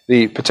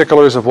the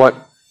particulars of what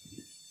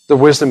the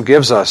wisdom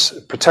gives us.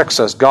 It protects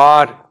us.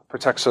 God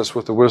protects us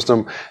with the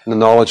wisdom and the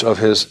knowledge of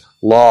His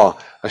law.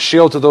 A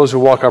shield to those who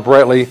walk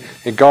uprightly.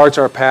 It guards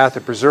our path.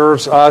 It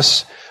preserves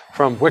us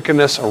from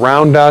wickedness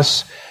around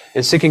us.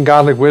 In seeking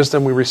godly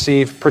wisdom, we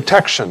receive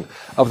protection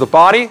of the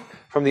body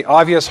from the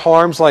obvious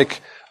harms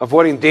like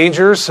avoiding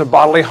dangers of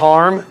bodily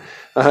harm,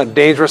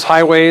 dangerous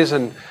highways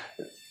and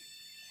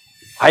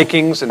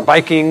hikings and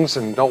bikings,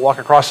 and don't walk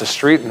across the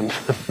street in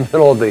the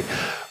middle of the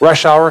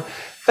rush hour.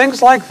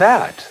 Things like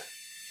that.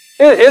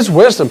 It is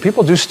wisdom.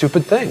 People do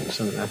stupid things.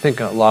 And I think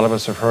a lot of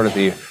us have heard of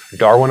the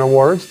Darwin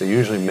Awards. They're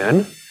usually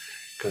men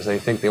because they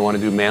think they want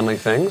to do manly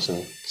things,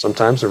 and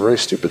sometimes they're very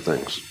stupid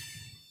things.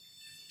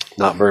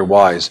 Not very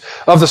wise.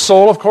 Of the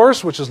soul, of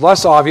course, which is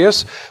less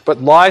obvious,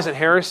 but lies and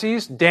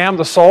heresies damn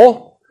the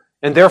soul,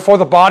 and therefore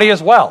the body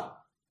as well.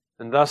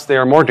 And thus they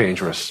are more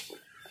dangerous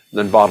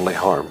than bodily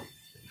harm.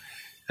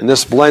 And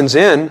this blends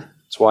in,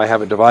 that's why I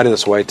have it divided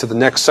this way, to the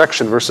next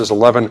section, verses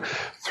 11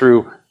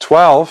 through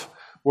 12,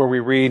 where we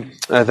read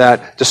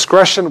that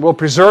discretion will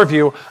preserve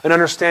you and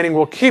understanding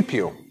will keep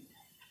you.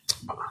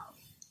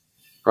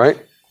 Right?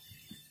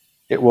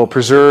 It will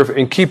preserve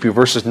and keep you.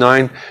 Verses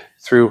 9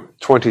 through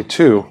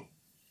 22.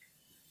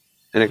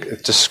 And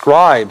it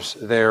describes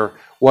there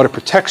what it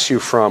protects you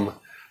from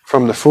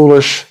the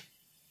foolish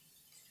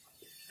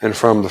and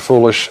from the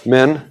foolish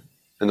men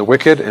and the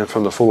wicked and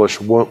from the foolish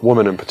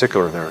woman in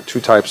particular. There are two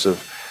types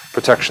of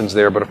protections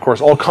there, but of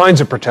course all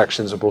kinds of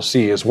protections that we'll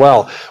see as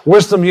well.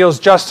 Wisdom yields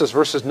justice,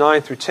 verses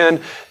 9 through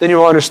 10. Then you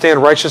will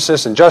understand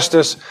righteousness and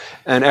justice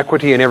and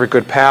equity in every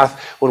good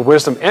path. When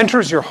wisdom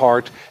enters your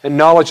heart and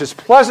knowledge is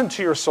pleasant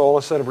to your soul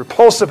instead of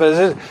repulsive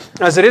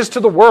as it is to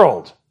the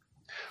world.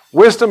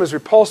 Wisdom is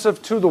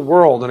repulsive to the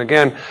world. And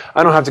again,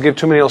 I don't have to give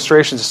too many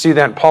illustrations to see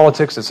that in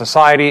politics and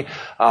society,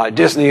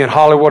 Disney and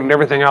Hollywood and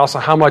everything else,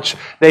 on how much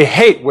they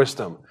hate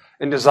wisdom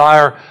and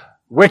desire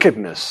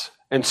wickedness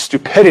and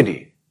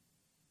stupidity,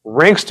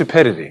 rank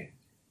stupidity,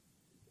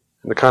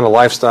 and the kind of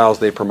lifestyles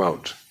they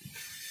promote.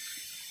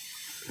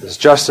 This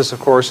justice, of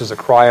course, is a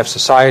cry of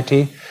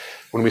society.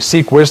 When we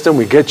seek wisdom,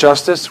 we get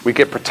justice. We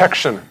get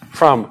protection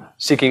from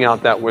seeking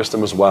out that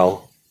wisdom as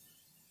well.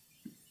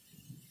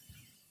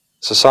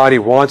 Society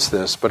wants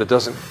this, but it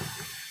doesn't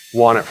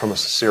want it from a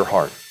sincere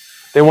heart.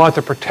 They want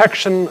the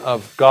protection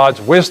of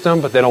God's wisdom,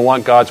 but they don't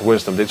want God's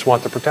wisdom. They just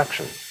want the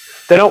protection.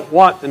 They don't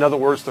want, in other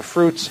words, the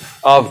fruits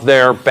of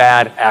their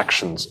bad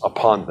actions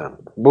upon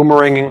them.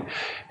 Boomeranging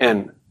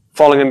and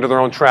falling into their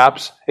own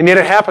traps. And yet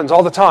it happens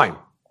all the time.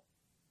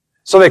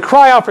 So they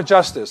cry out for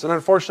justice. And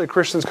unfortunately,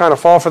 Christians kind of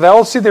fall for that.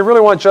 Oh, see, they really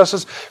want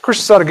justice.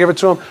 Christians ought to give it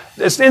to them.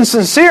 It's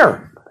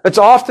insincere. It's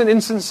often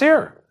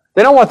insincere.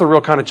 They don't want the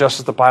real kind of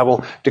justice the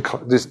Bible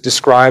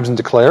describes and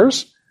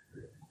declares.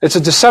 It's a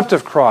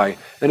deceptive cry,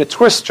 and it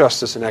twists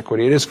justice and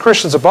equity. It is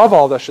Christians above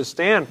all that should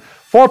stand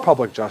for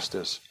public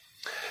justice.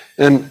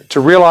 And to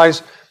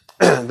realize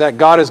that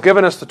God has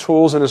given us the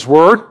tools in His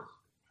Word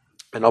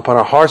and open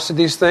our hearts to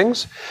these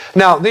things.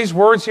 Now, these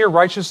words here,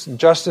 righteousness,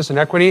 justice, and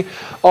equity,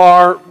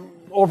 are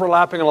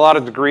overlapping in a lot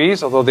of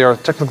degrees, although they are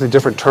technically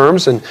different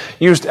terms, and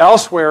used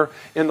elsewhere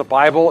in the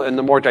Bible in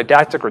the more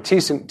didactic or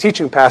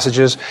teaching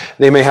passages.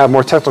 They may have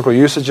more technical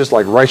usages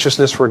like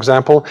righteousness, for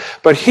example.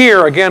 But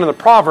here, again, in the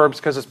Proverbs,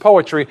 because it's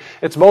poetry,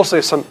 it's mostly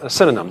a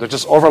synonym. They're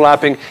just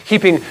overlapping,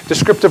 heaping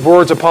descriptive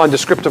words upon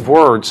descriptive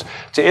words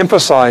to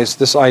emphasize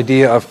this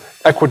idea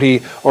of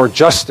equity or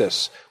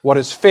justice, what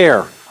is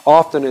fair,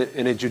 often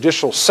in a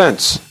judicial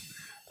sense.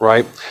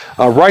 Right?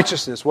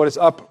 Righteousness, what is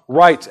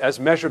upright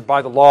as measured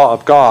by the law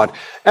of God.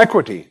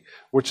 Equity,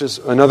 which is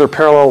another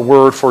parallel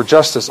word for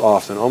justice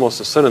often, almost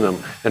a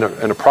synonym in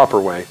a proper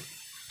way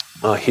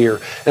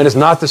here. And it's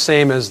not the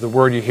same as the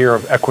word you hear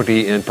of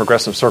equity in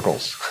progressive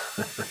circles.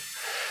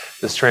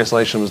 This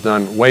translation was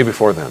done way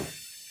before then.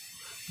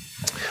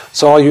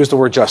 So I'll use the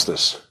word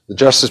justice. The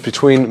justice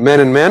between men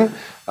and men,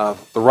 the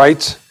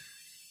right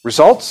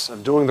results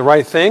of doing the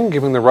right thing,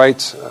 giving the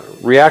right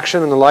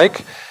reaction and the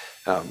like,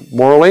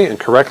 morally and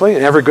correctly.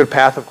 And every good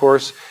path, of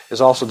course, is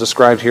also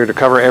described here to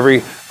cover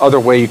every other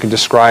way you can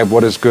describe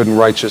what is good and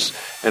righteous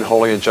and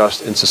holy and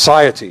just in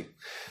society.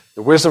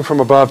 The wisdom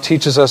from above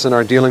teaches us in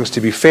our dealings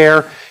to be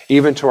fair,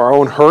 even to our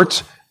own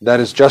hurt.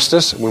 That is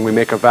justice when we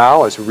make a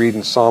vow, as we read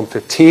in Psalm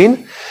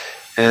 15,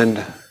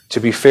 and to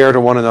be fair to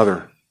one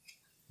another.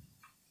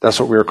 That's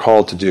what we are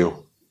called to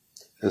do.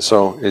 And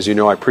so, as you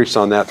know, I preached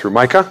on that through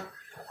Micah.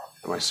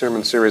 In my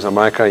sermon series on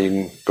Micah, you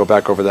can go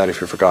back over that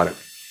if you forgot it.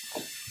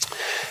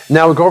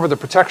 Now we go over the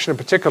protection in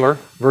particular,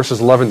 verses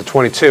 11 to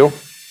 22.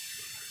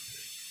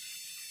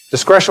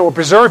 Discretion will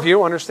preserve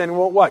you, understanding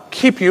will what?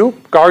 Keep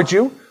you, guard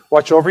you,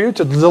 watch over you,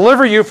 to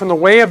deliver you from the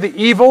way of the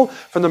evil,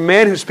 from the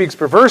man who speaks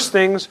perverse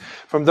things,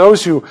 from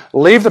those who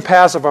leave the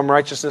paths of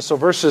unrighteousness. So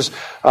verses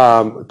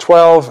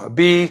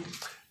 12b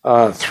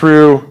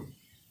through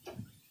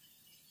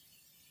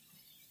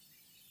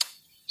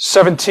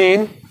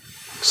 16.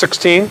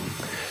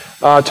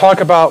 Talk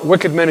about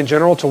wicked men in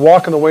general, to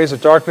walk in the ways of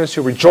darkness,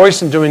 who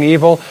rejoice in doing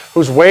evil,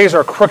 whose ways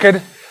are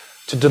crooked,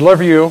 to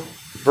deliver you,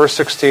 verse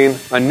 16,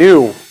 a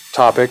new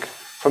topic,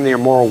 from the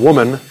immoral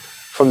woman,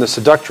 from the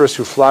seductress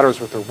who flatters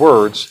with her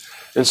words.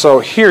 And so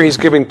here he's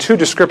giving two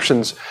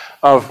descriptions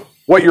of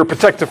what you're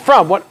protected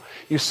from. What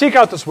you seek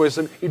out this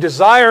wisdom, you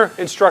desire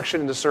instruction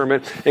and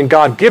discernment, and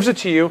God gives it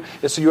to you,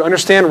 and so you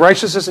understand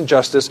righteousness and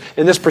justice,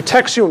 and this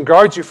protects you and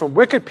guards you from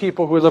wicked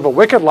people who live a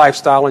wicked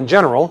lifestyle in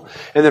general.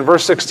 And then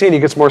verse 16, he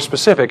gets more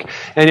specific.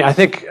 And I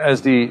think,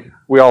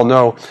 we all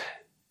know,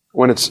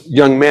 when it's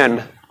young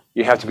men,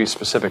 you have to be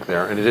specific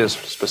there, and it is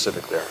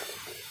specific there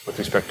with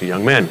respect to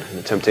young men and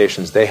the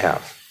temptations they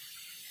have.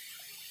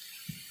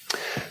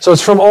 So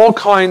it's from all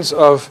kinds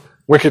of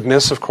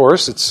wickedness, of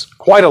course. It's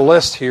quite a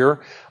list here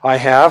I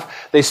have.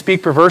 They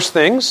speak perverse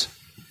things.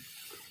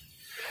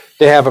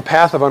 They have a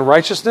path of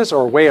unrighteousness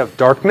or a way of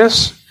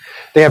darkness.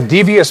 They have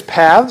devious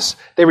paths.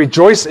 They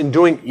rejoice in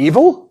doing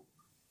evil.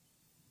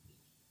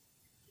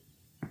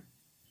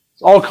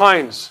 All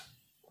kinds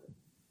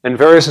in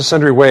various and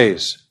sundry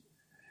ways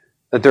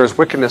that there is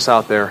wickedness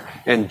out there,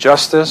 and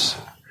justice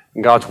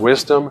and God's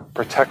wisdom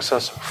protects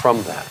us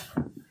from that.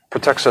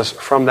 Protects us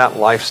from that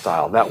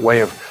lifestyle, that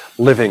way of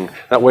living,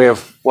 that way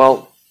of,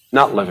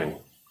 not living,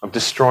 of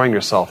destroying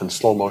yourself in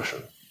slow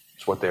motion.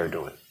 It's what they are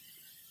doing.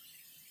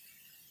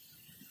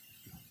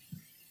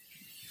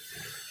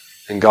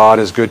 And God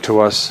is good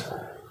to us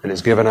and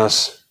has given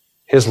us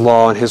His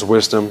law and His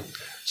wisdom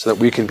so that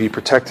we can be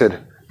protected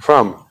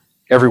from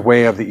every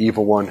way of the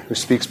evil one who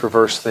speaks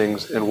perverse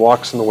things and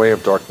walks in the way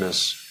of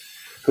darkness,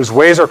 whose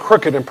ways are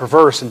crooked and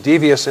perverse and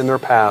devious in their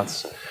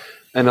paths.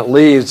 And it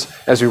leads,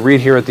 as we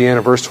read here at the end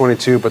of verse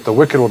 22, but the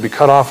wicked will be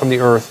cut off from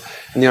the earth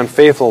and the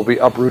unfaithful will be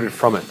uprooted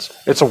from it.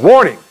 It's a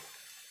warning.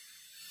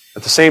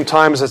 At the same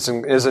time as it's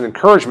an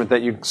encouragement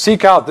that you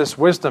seek out this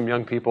wisdom,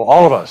 young people,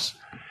 all of us,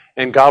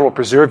 and God will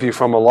preserve you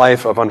from a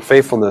life of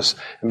unfaithfulness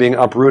and being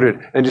uprooted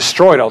and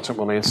destroyed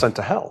ultimately and sent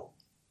to hell.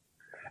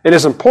 It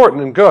is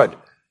important and good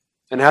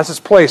and has its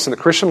place in the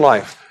Christian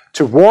life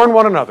to warn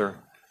one another,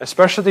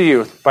 especially the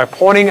youth, by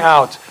pointing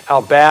out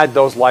how bad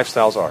those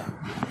lifestyles are.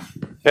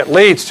 It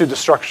leads to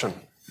destruction.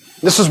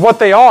 This is what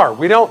they are.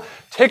 We don't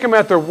take them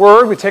at their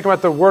word. We take them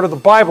at the word of the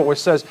Bible, which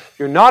says, if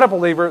you're not a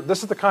believer,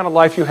 this is the kind of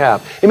life you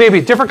have. It may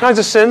be different kinds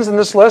of sins in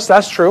this list.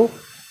 That's true.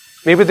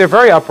 Maybe they're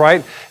very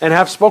upright and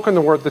have spoken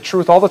the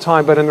truth all the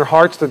time, but in their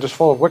hearts they're just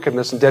full of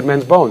wickedness and dead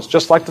men's bones,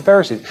 just like the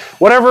Pharisees.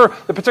 Whatever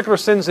the particular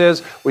sins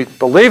is, we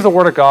believe the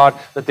Word of God,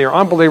 that they are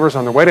unbelievers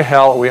on their way to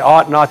hell, and we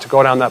ought not to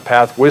go down that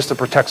path. Wisdom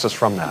protects us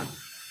from that.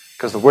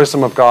 Because the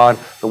wisdom of God,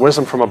 the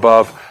wisdom from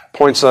above,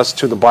 points us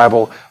to the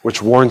Bible,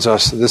 which warns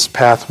us this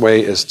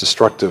pathway is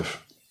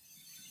destructive.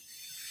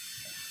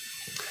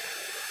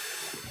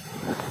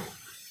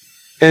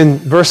 In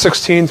verse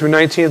 16 through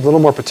 19, it's a little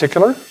more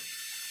particular.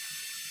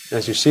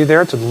 As you see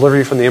there, to deliver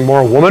you from the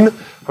immoral woman,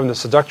 from the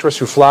seductress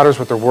who flatters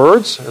with her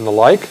words, and the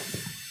like.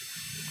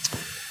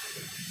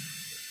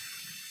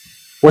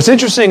 What's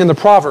interesting in the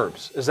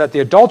Proverbs is that the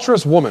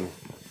adulterous woman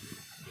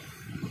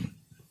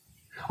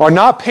are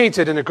not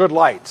painted in a good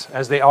light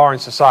as they are in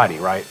society,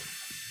 right?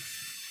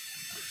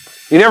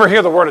 You never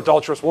hear the word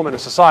adulterous woman in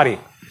society.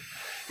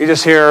 You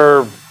just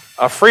hear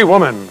a free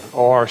woman,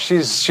 or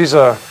she's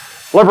a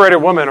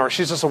liberated woman, or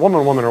she's just a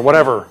woman, or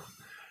whatever.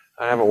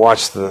 I haven't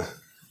watched the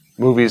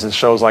movies and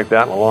shows like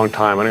that in a long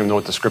time. I don't even know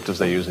what descriptives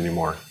they use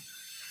anymore.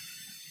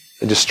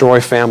 They destroy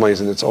families,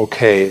 and it's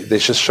okay. They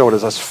just show it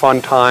as a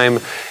fun time,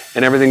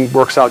 and everything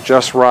works out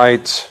just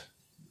right.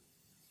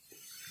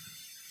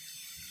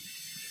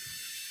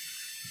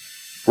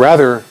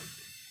 Rather,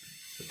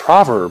 the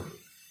proverb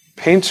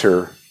paints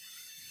her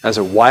as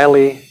a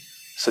wily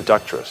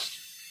seductress.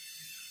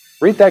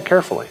 Read that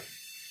carefully.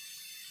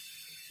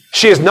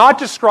 She is not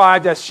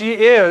described as she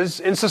is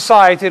in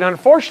society, and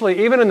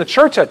unfortunately, even in the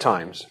church at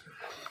times,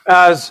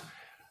 as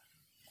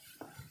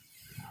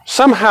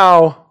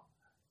somehow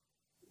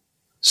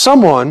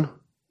someone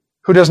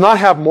who does not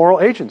have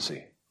moral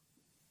agency.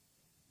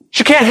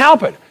 She can't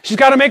help it. She's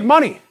got to make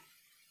money.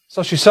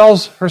 So she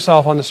sells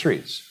herself on the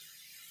streets.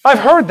 I've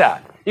heard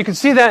that. You can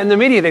see that in the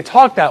media. They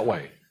talk that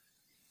way.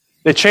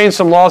 They changed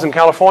some laws in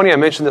California. I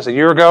mentioned this a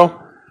year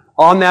ago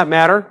on that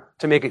matter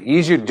to make it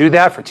easier to do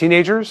that for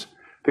teenagers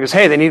because,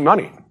 hey, they need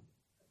money.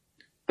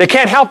 They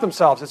can't help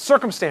themselves. It's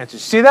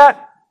circumstances. See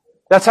that?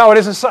 That's how it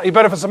is in society.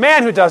 But if it's a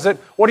man who does it,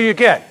 what do you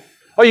get?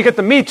 Oh, you get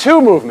the Me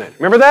Too movement.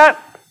 Remember that?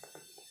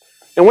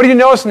 And what do you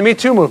notice in the Me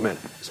Too movement?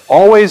 It's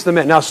always the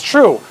men. Now, it's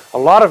true. A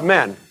lot of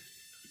men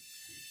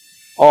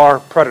are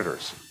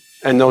predators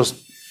in those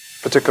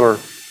particular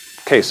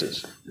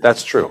cases.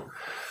 That's true.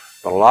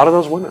 But a lot of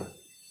those women,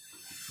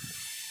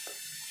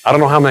 I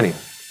don't know how many.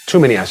 Too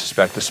many, I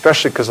suspect,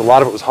 especially because a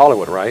lot of it was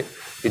Hollywood, right?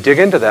 You dig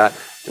into that,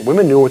 the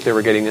women knew what they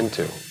were getting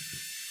into.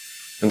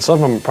 And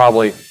some of them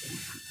probably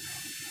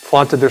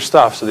flaunted their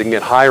stuff so they can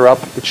get higher up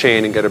the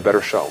chain and get a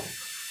better show.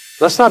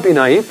 Let's not be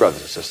naive,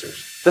 brothers and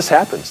sisters. This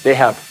happens. They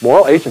have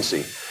moral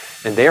agency,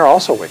 and they are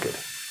also wicked.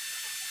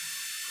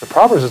 The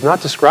Proverbs does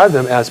not describe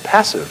them as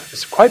passive.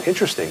 It's quite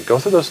interesting. Go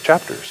through those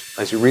chapters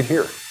as you read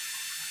here.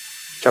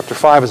 Chapter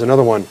 5 is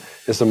another one.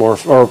 Is the more,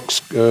 or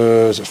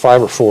is it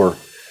 5 or 4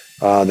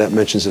 that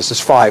mentions this? It's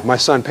 5. My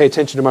son, pay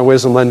attention to my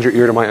wisdom, lend your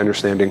ear to my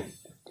understanding.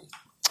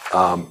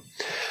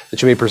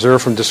 That you may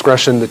preserve from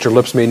discretion, that your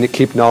lips may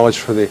keep knowledge.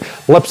 For the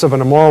lips of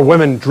an immoral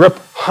woman drip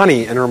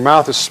honey, and her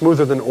mouth is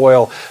smoother than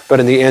oil,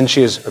 but in the end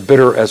she is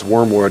bitter as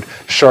wormwood,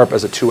 sharp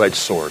as a two-edged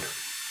sword.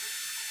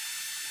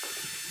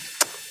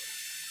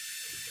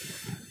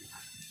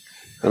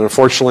 And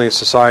unfortunately, in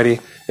society,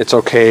 it's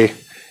okay,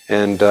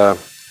 and I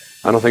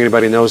don't think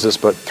anybody knows this,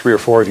 but 3 or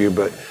 4 of you,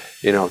 but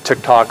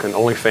TikTok and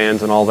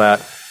OnlyFans and all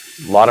that,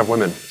 a lot of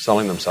women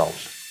selling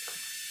themselves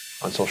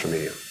on social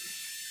media.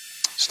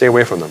 Stay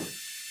away from them.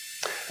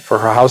 For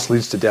her house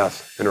leads to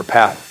death, and her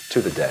path to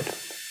the dead.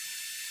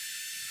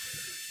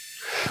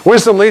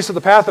 Wisdom leads to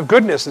the path of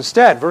goodness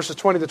instead, verses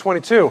 20 to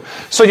 22.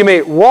 So you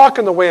may walk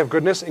in the way of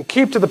goodness and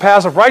keep to the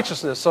paths of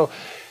righteousness. So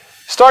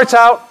starts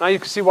out, now you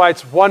can see why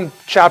it's one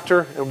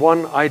chapter and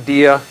one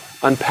idea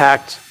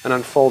unpacked and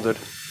unfolded.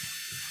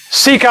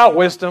 Seek out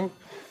wisdom,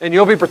 and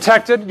you'll be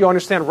protected. You'll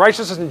understand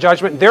righteousness and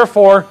judgment. And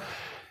therefore,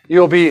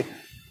 you'll be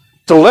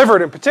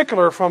delivered in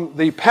particular from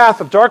the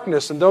path of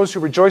darkness and those who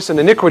rejoice in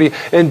iniquity,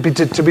 and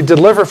to be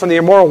delivered from the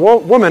immoral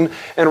woman,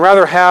 and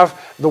rather have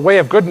the way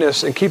of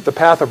goodness and keep the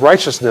path of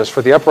righteousness,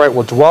 for the upright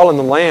will dwell in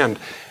the land.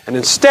 And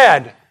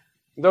instead,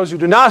 those who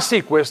do not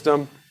seek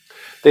wisdom,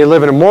 they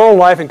live an immoral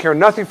life and care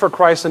nothing for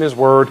Christ and His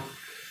Word.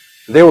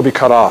 They will be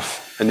cut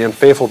off, and the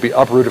unfaithful will be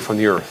uprooted from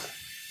the earth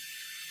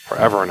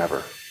forever and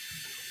ever,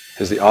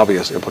 is the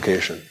obvious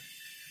implication.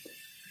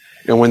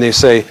 And when they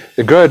say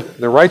the good,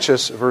 the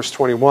righteous, verse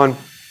 21,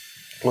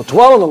 will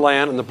dwell in the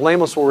land, and the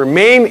blameless will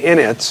remain in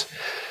it.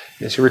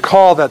 As you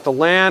recall that the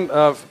land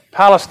of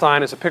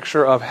Palestine is a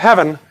picture of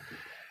heaven,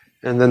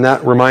 and then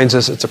that reminds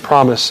us it's a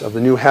promise of the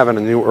new heaven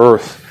and new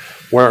earth,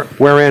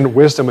 wherein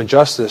wisdom and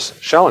justice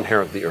shall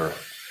inherit the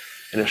earth,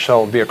 and it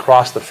shall be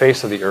across the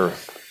face of the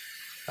earth,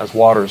 as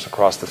waters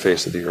across the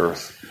face of the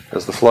earth,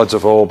 as the floods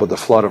of old, but the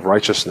flood of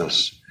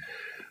righteousness,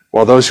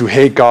 while those who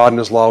hate God and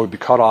His law would be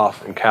cut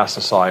off and cast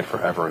aside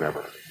forever and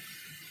ever.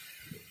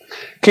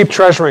 Keep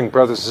treasuring,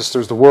 brothers and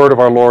sisters, the word of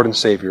our Lord and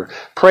Savior.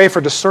 Pray for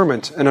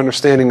discernment and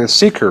understanding, and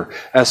seek her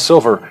as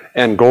silver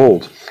and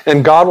gold.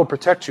 And God will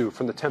protect you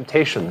from the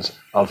temptations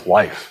of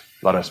life.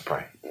 Let us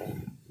pray.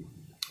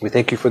 We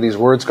thank you for these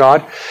words,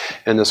 God,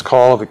 and this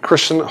call of a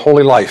Christian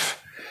holy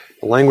life.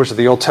 The language of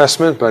the Old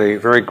Testament, but a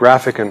very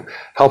graphic and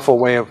helpful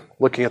way of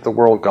looking at the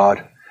world,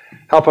 God.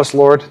 Help us,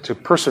 Lord, to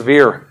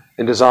persevere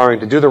in desiring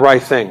to do the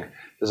right thing,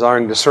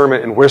 desiring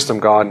discernment and wisdom,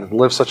 God, and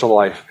live such a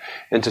life,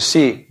 and to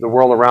see the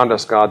world around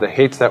us, God, that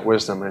hates that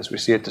wisdom as we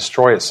see it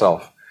destroy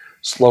itself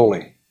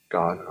slowly,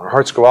 God. Our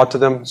hearts go out to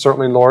them,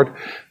 certainly, Lord,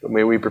 but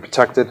may we be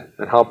protected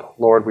and help,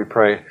 Lord, we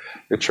pray,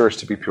 your church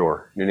to be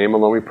pure. In your name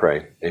alone we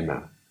pray.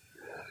 Amen.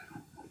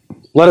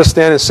 Let us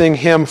stand and sing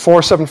hymn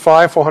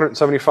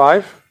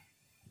 475.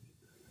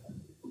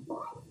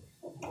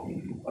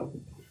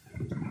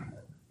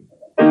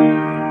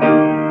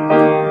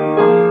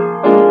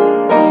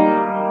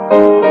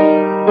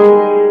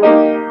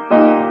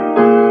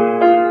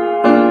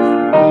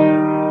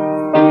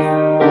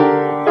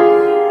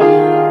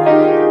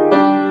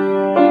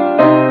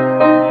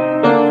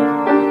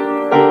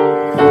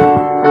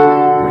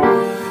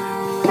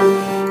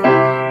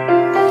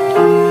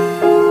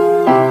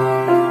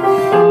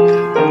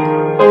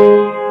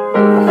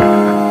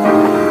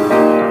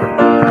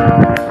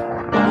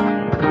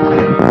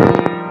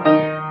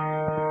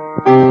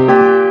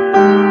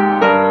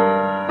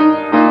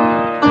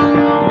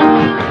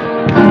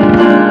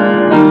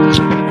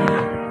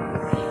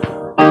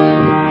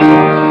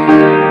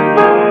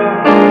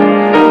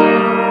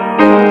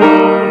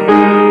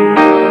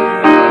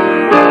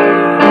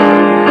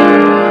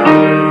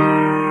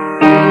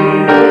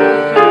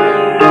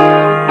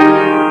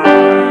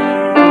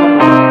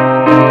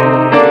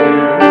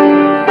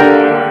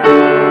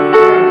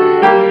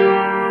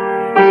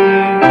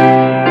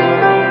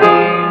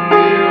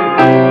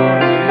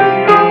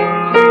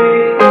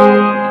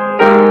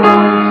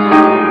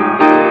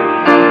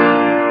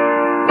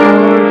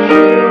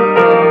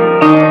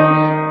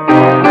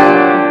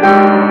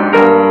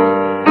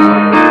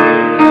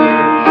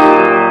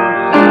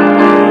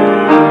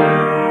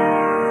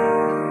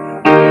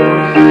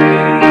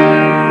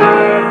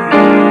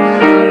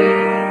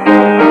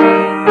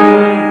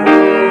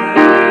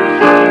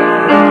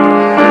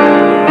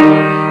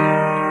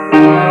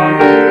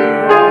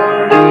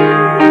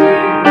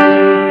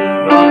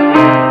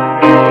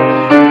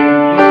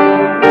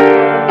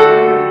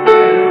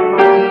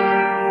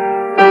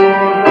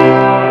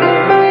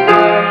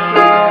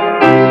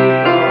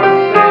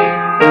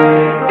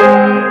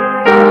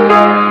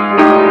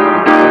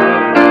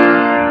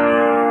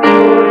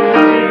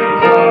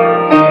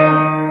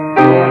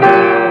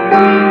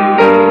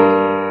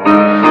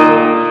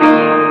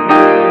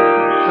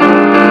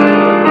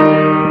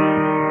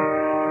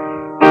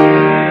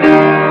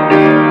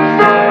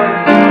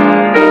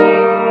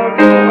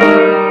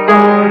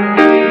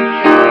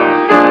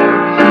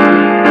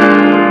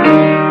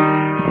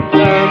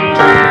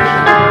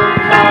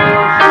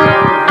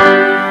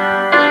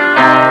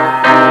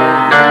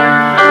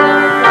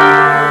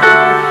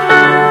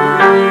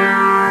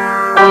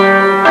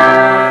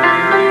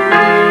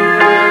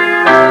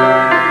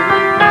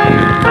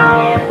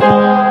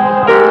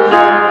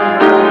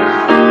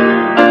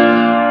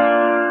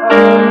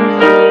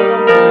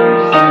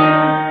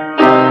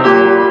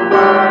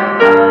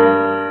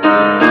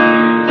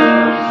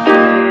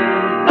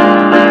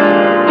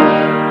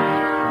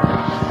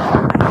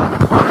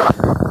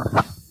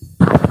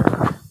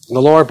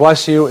 The Lord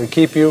bless you and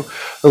keep you.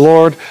 The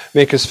Lord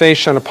make his face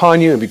shine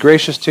upon you and be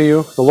gracious to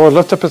you. The Lord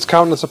lift up his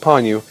countenance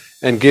upon you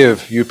and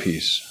give you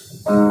peace.